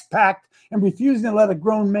sex pact and refusing to let a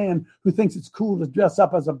grown man who thinks it's cool to dress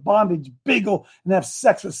up as a bondage beagle and have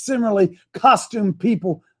sex with similarly costumed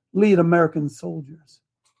people lead American soldiers.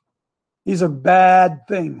 These are bad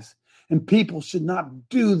things, and people should not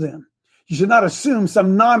do them. You should not assume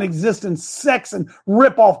some non-existent sex and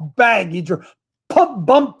rip-off baggage or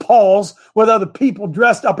bump pauls with other people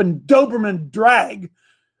dressed up in Doberman drag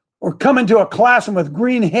or come into a classroom with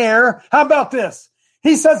green hair. How about this?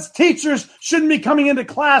 He says teachers shouldn't be coming into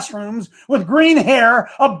classrooms with green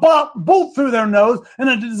hair, a bolt through their nose, and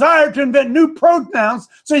a desire to invent new pronouns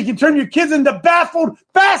so you can turn your kids into baffled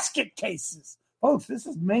basket cases. Folks, this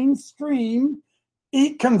is mainstream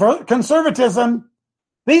conservatism.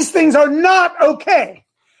 These things are not okay.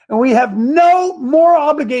 And we have no moral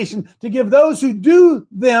obligation to give those who do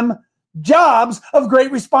them jobs of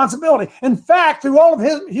great responsibility. In fact, through all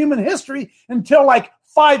of human history, until like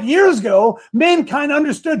 5 years ago, mankind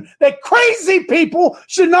understood that crazy people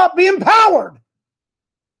should not be empowered.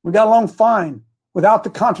 We got along fine without the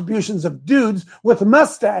contributions of dudes with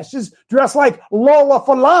mustaches dressed like Lola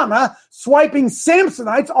Falana swiping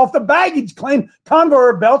Samsonites off the baggage claim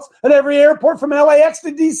conveyor belts at every airport from LAX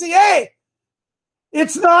to DCA.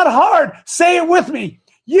 It's not hard. Say it with me.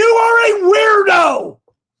 You are a weirdo.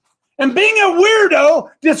 And being a weirdo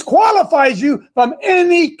disqualifies you from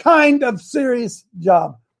any kind of serious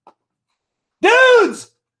job.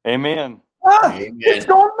 Dudes! Amen. It's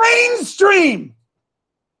going mainstream.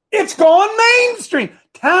 It's gone mainstream.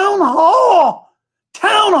 Town Hall.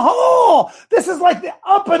 This is like the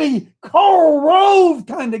uppity Karl Rove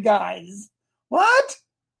kind of guys. What?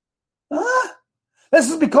 Huh? This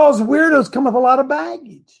is because weirdos come with a lot of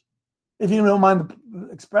baggage. If you don't mind the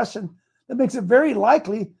expression, that makes it very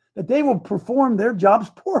likely that they will perform their jobs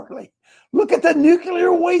poorly. Look at the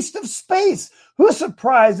nuclear waste of space. Who's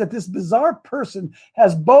surprised that this bizarre person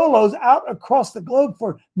has bolos out across the globe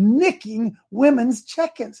for nicking women's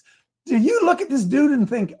check-ins? Do you look at this dude and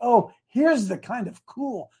think, oh, here's the kind of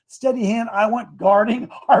cool, steady hand I want guarding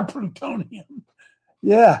our plutonium?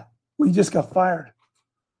 Yeah, we just got fired.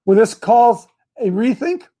 Will this cause a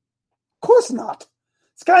rethink? Of course not.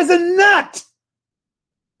 This guy's a nut.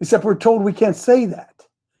 Except we're told we can't say that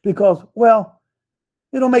because, well,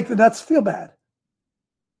 it'll make the nuts feel bad.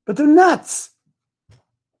 But they're nuts,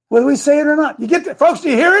 whether we say it or not. You get that, folks? Do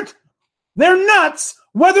you hear it? They're nuts,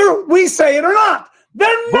 whether we say it or not.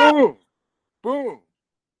 They're nuts. Boom. Boom.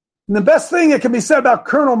 And the best thing that can be said about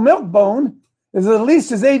Colonel Milkbone is at least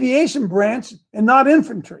his aviation branch and not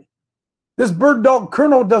infantry. This bird dog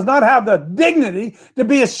colonel does not have the dignity to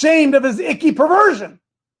be ashamed of his icky perversion.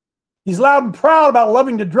 He's loud and proud about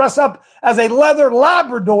loving to dress up as a leather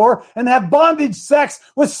Labrador and have bondage sex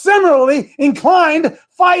with similarly inclined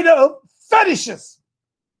Fido fetishes.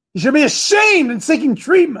 He should be ashamed and seeking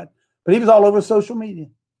treatment, but he was all over social media.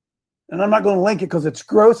 And I'm not going to link it because it's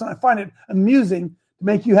gross, and I find it amusing to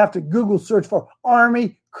make you have to Google search for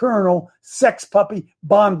Army Colonel Sex Puppy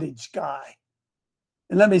Bondage Guy.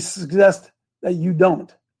 And let me suggest that you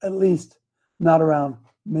don't, at least not around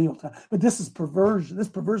mealtime. But this is perversion. This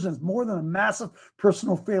perversion is more than a massive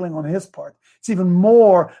personal failing on his part. It's even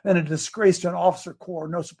more than a disgrace to an officer corps,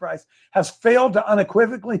 no surprise, has failed to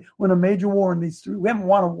unequivocally win a major war in these three. We haven't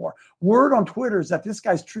won a war. Word on Twitter is that this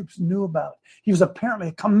guy's troops knew about it. He was apparently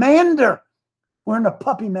a commander wearing a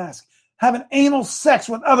puppy mask, having anal sex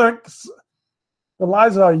with other. The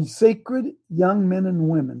lives of our sacred young men and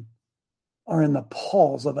women are in the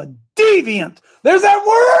paws of a deviant. There's that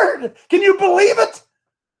word. Can you believe it?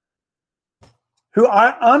 Who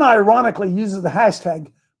unironically uses the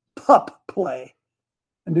hashtag pup play.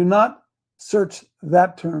 And do not search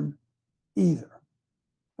that term either.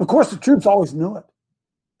 Of course, the troops always knew it.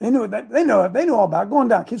 They knew it. They know it. They knew all about it. Going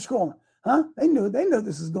down. Keep scrolling. Huh? They knew it. They know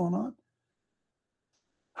this is going on.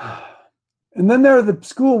 And then there are the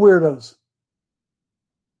school weirdos.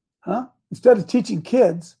 Huh? Instead of teaching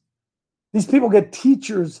kids, these people get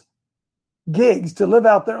teachers' gigs to live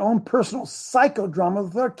out their own personal psychodrama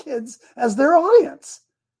with their kids as their audience.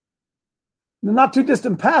 In the not too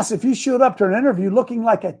distant past, if you showed up to an interview looking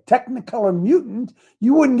like a Technicolor mutant,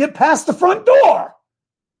 you wouldn't get past the front door.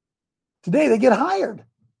 Today, they get hired.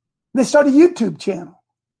 They start a YouTube channel.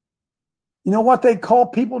 You know what they call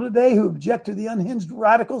people today who object to the unhinged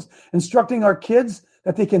radicals instructing our kids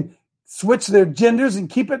that they can switch their genders and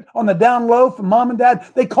keep it on the down low from mom and dad?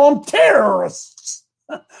 They call them terrorists.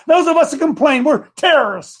 Those of us who complain, we're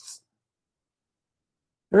terrorists.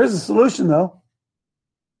 There is a solution, though.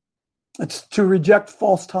 It's to reject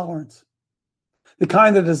false tolerance. The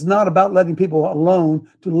kind that is not about letting people alone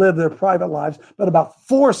to live their private lives, but about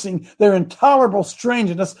forcing their intolerable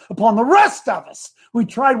strangeness upon the rest of us. We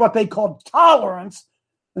tried what they called tolerance,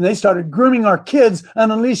 and they started grooming our kids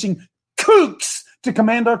and unleashing kooks to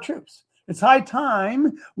command our troops. It's high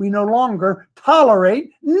time we no longer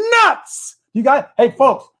tolerate nuts. You guys, hey,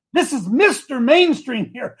 folks, this is Mr.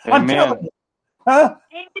 Mainstream here. Amen. I'm telling you. Huh?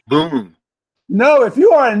 Boom. No, if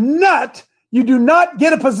you are a nut, you do not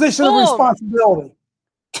get a position of responsibility.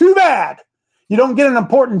 Too bad. You don't get an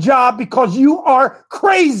important job because you are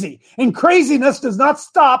crazy. And craziness does not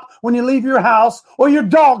stop when you leave your house or your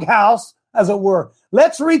dog house, as it were.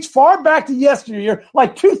 Let's reach far back to yesteryear,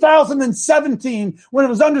 like 2017, when it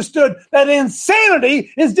was understood that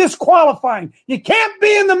insanity is disqualifying. You can't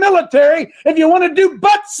be in the military if you want to do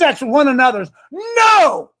butt sex with one another.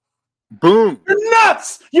 No! Boom. You're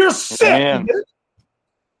nuts. You're sick. Man.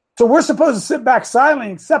 So we're supposed to sit back silently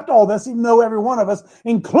and accept all this, even though every one of us,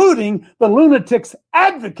 including the lunatics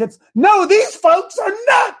advocates, know these folks are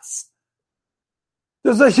nuts.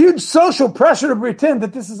 There's a huge social pressure to pretend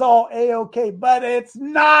that this is all A-okay, but it's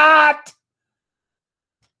not.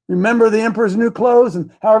 Remember the emperor's new clothes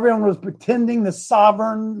and how everyone was pretending the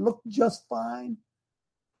sovereign looked just fine?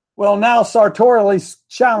 Well, now sartorially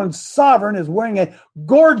challenged sovereign is wearing a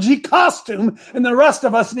gorgy costume, and the rest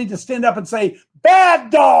of us need to stand up and say, bad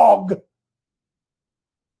dog.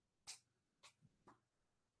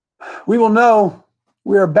 We will know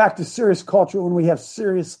we are back to serious culture when we have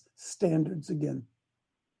serious standards again.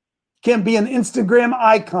 Can be an Instagram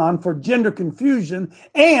icon for gender confusion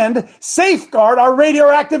and safeguard our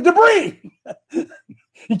radioactive debris.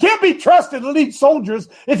 You can't be trusted to lead soldiers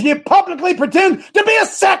if you publicly pretend to be a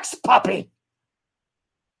sex puppy.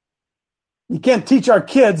 You can't teach our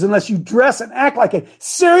kids unless you dress and act like a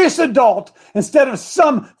serious adult instead of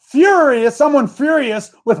someone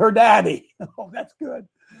furious with her daddy. Oh, that's good.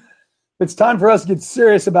 It's time for us to get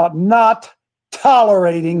serious about not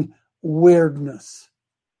tolerating weirdness.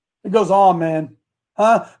 It goes on, man.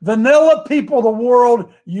 Vanilla people of the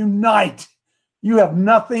world, unite. You have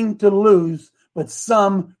nothing to lose but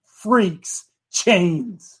some freaks'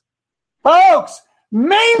 chains. Folks,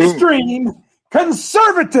 mainstream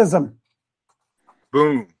conservatism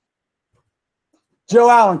Boom. Joe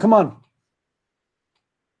Allen, come on.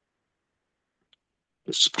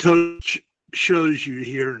 This coach shows you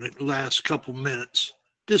here in the last couple minutes.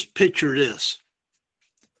 Just picture this.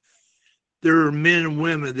 There are men and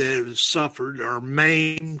women that have suffered, are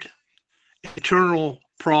maimed, internal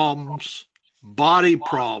problems, body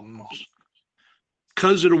problems,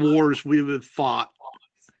 because of the wars we have fought,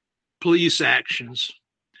 police actions.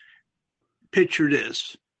 Picture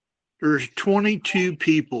this. There's 22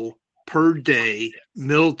 people per day,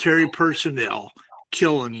 military personnel,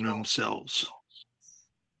 killing themselves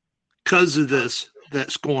because of this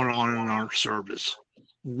that's going on in our service.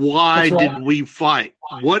 Why did we fight?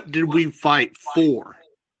 What did we fight for?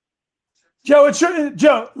 Joe, it should.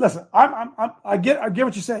 Joe, listen. I get what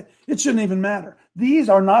you're saying. It shouldn't even matter. These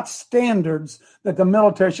are not standards that the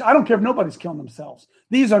military. I don't care if nobody's killing themselves.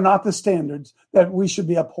 These are not the standards that we should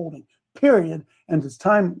be upholding. Period. And it's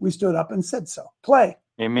time we stood up and said so. Clay.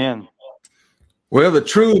 Amen. Well, the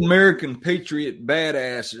true American patriot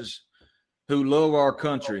badasses who love our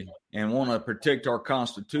country and want to protect our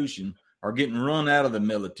Constitution are getting run out of the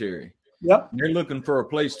military. Yep. They're looking for a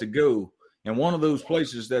place to go. And one of those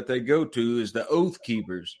places that they go to is the Oath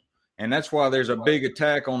Keepers. And that's why there's a big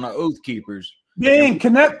attack on the Oath Keepers. Dang,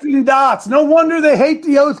 connecting dots. No wonder they hate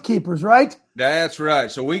the Oath Keepers, right? That's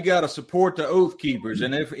right. So we got to support the Oath Keepers.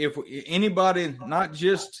 And if anybody, not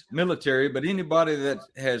just military, but anybody that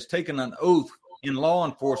has taken an oath in law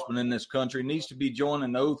enforcement in this country needs to be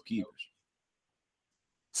joining the Oath Keepers.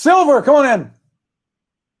 Silver, come on in.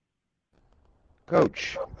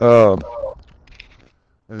 Coach, an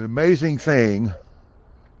amazing thing,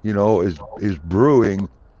 is brewing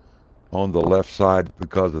on the left side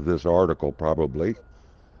because of this article, probably.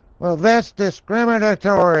 Well, that's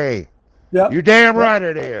discriminatory. Yeah, you damn right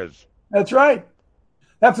it is. That's right.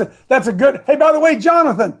 That's a good. Hey, by the way,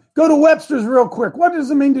 Jonathan, go to Webster's real quick. What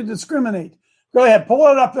does it mean to discriminate? Go ahead, pull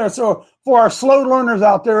it up there. So for our slow learners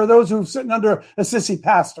out there, or those who are sitting under a sissy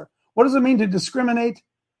pastor, what does it mean to discriminate?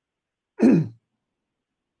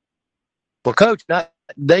 Well, Coach,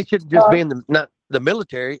 they should just be in not the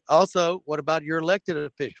military. Also, what about your elected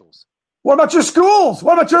officials? What about your schools?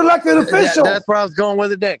 What about your elected officials? That's where I was going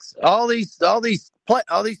with it next. All these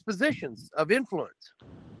positions of influence.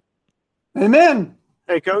 Amen.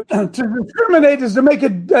 Hey, Coach. To discriminate is to make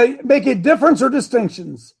a difference or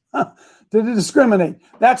distinctions. To discriminate.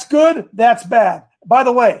 That's good. That's bad. By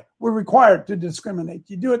the way, we're required to discriminate.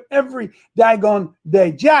 You do it every daggone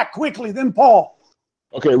day. Jack, quickly, then Paul.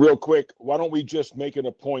 Okay, real quick. Why don't we just make it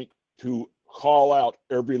a point to call out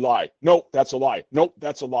every lie? Nope, that's a lie. Nope,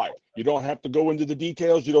 that's a lie. You don't have to go into the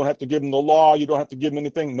details. You don't have to give them the law. You don't have to give them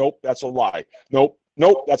anything. Nope, that's a lie. Nope,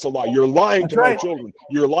 that's a lie. You're lying to my children.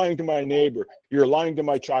 You're lying to my neighbor. You're lying to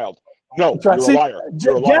my child. No, you're a liar.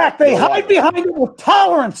 You're a liar. Jack, they hide behind it with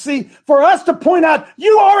tolerance. See, for us to point out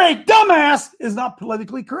you are a dumbass is not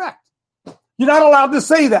politically correct. You're not allowed to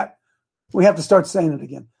say that. We have to start saying it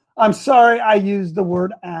again. I'm sorry I used the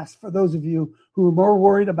word ass for those of you who are more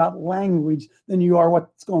worried about language than you are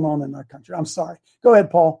what's going on in our country. I'm sorry. Go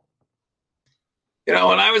ahead, Paul. When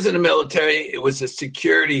I was in the military, it was a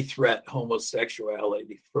security threat,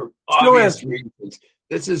 homosexuality, for obvious reasons.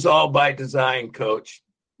 This is all by design, Coach.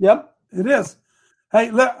 Yep, it is.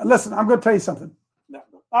 Hey, listen, I'm going to tell you something.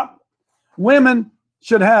 Women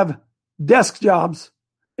should have desk jobs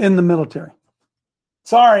in the military.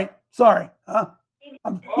 Sorry. Look.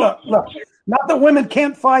 Not that women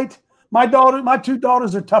can't fight. My two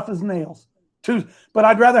daughters are tough as nails. But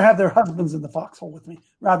I'd rather have their husbands in the foxhole with me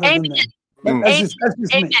rather than them. That's just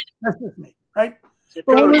me. That's just me, right?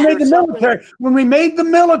 But when we made the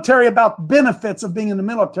military about benefits of being in the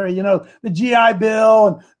military, the GI Bill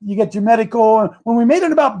and you get your medical. And when we made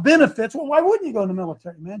it about benefits, well, why wouldn't you go in the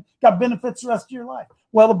military, man? Got benefits the rest of your life.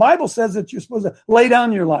 Well, the Bible says that you're supposed to lay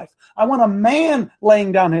down your life. I want a man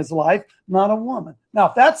laying down his life, not a woman. Now,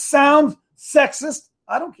 if that sounds sexist,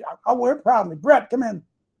 I don't care. I'll wear it proudly. Brett, come in.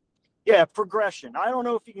 Yeah, progression. I don't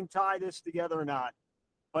know if you can tie this together or not,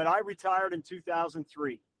 but I retired in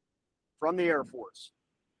 2003 from the Air Force.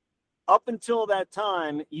 Up until that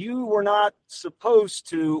time, you were not supposed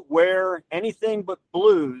to wear anything but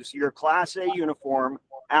blues, your Class A uniform,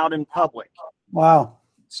 out in public. Wow.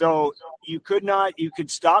 So you could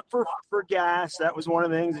stop for gas. That was one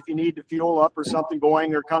of the things if you need to fuel up or something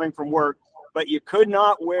going or coming from work. But you could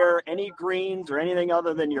not wear any greens or anything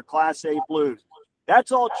other than your Class A blues.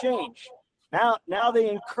 That's all changed. Now they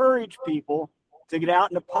encourage people to get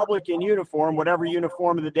out in the public in uniform, whatever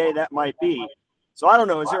uniform of the day that might be. So I don't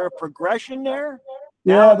know. Is there a progression there?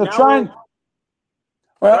 Yeah, they're trying.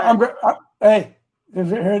 Well, hey,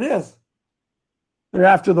 here it is. They're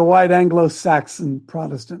after the white Anglo-Saxon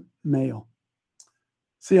Protestant male.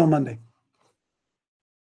 See you on Monday.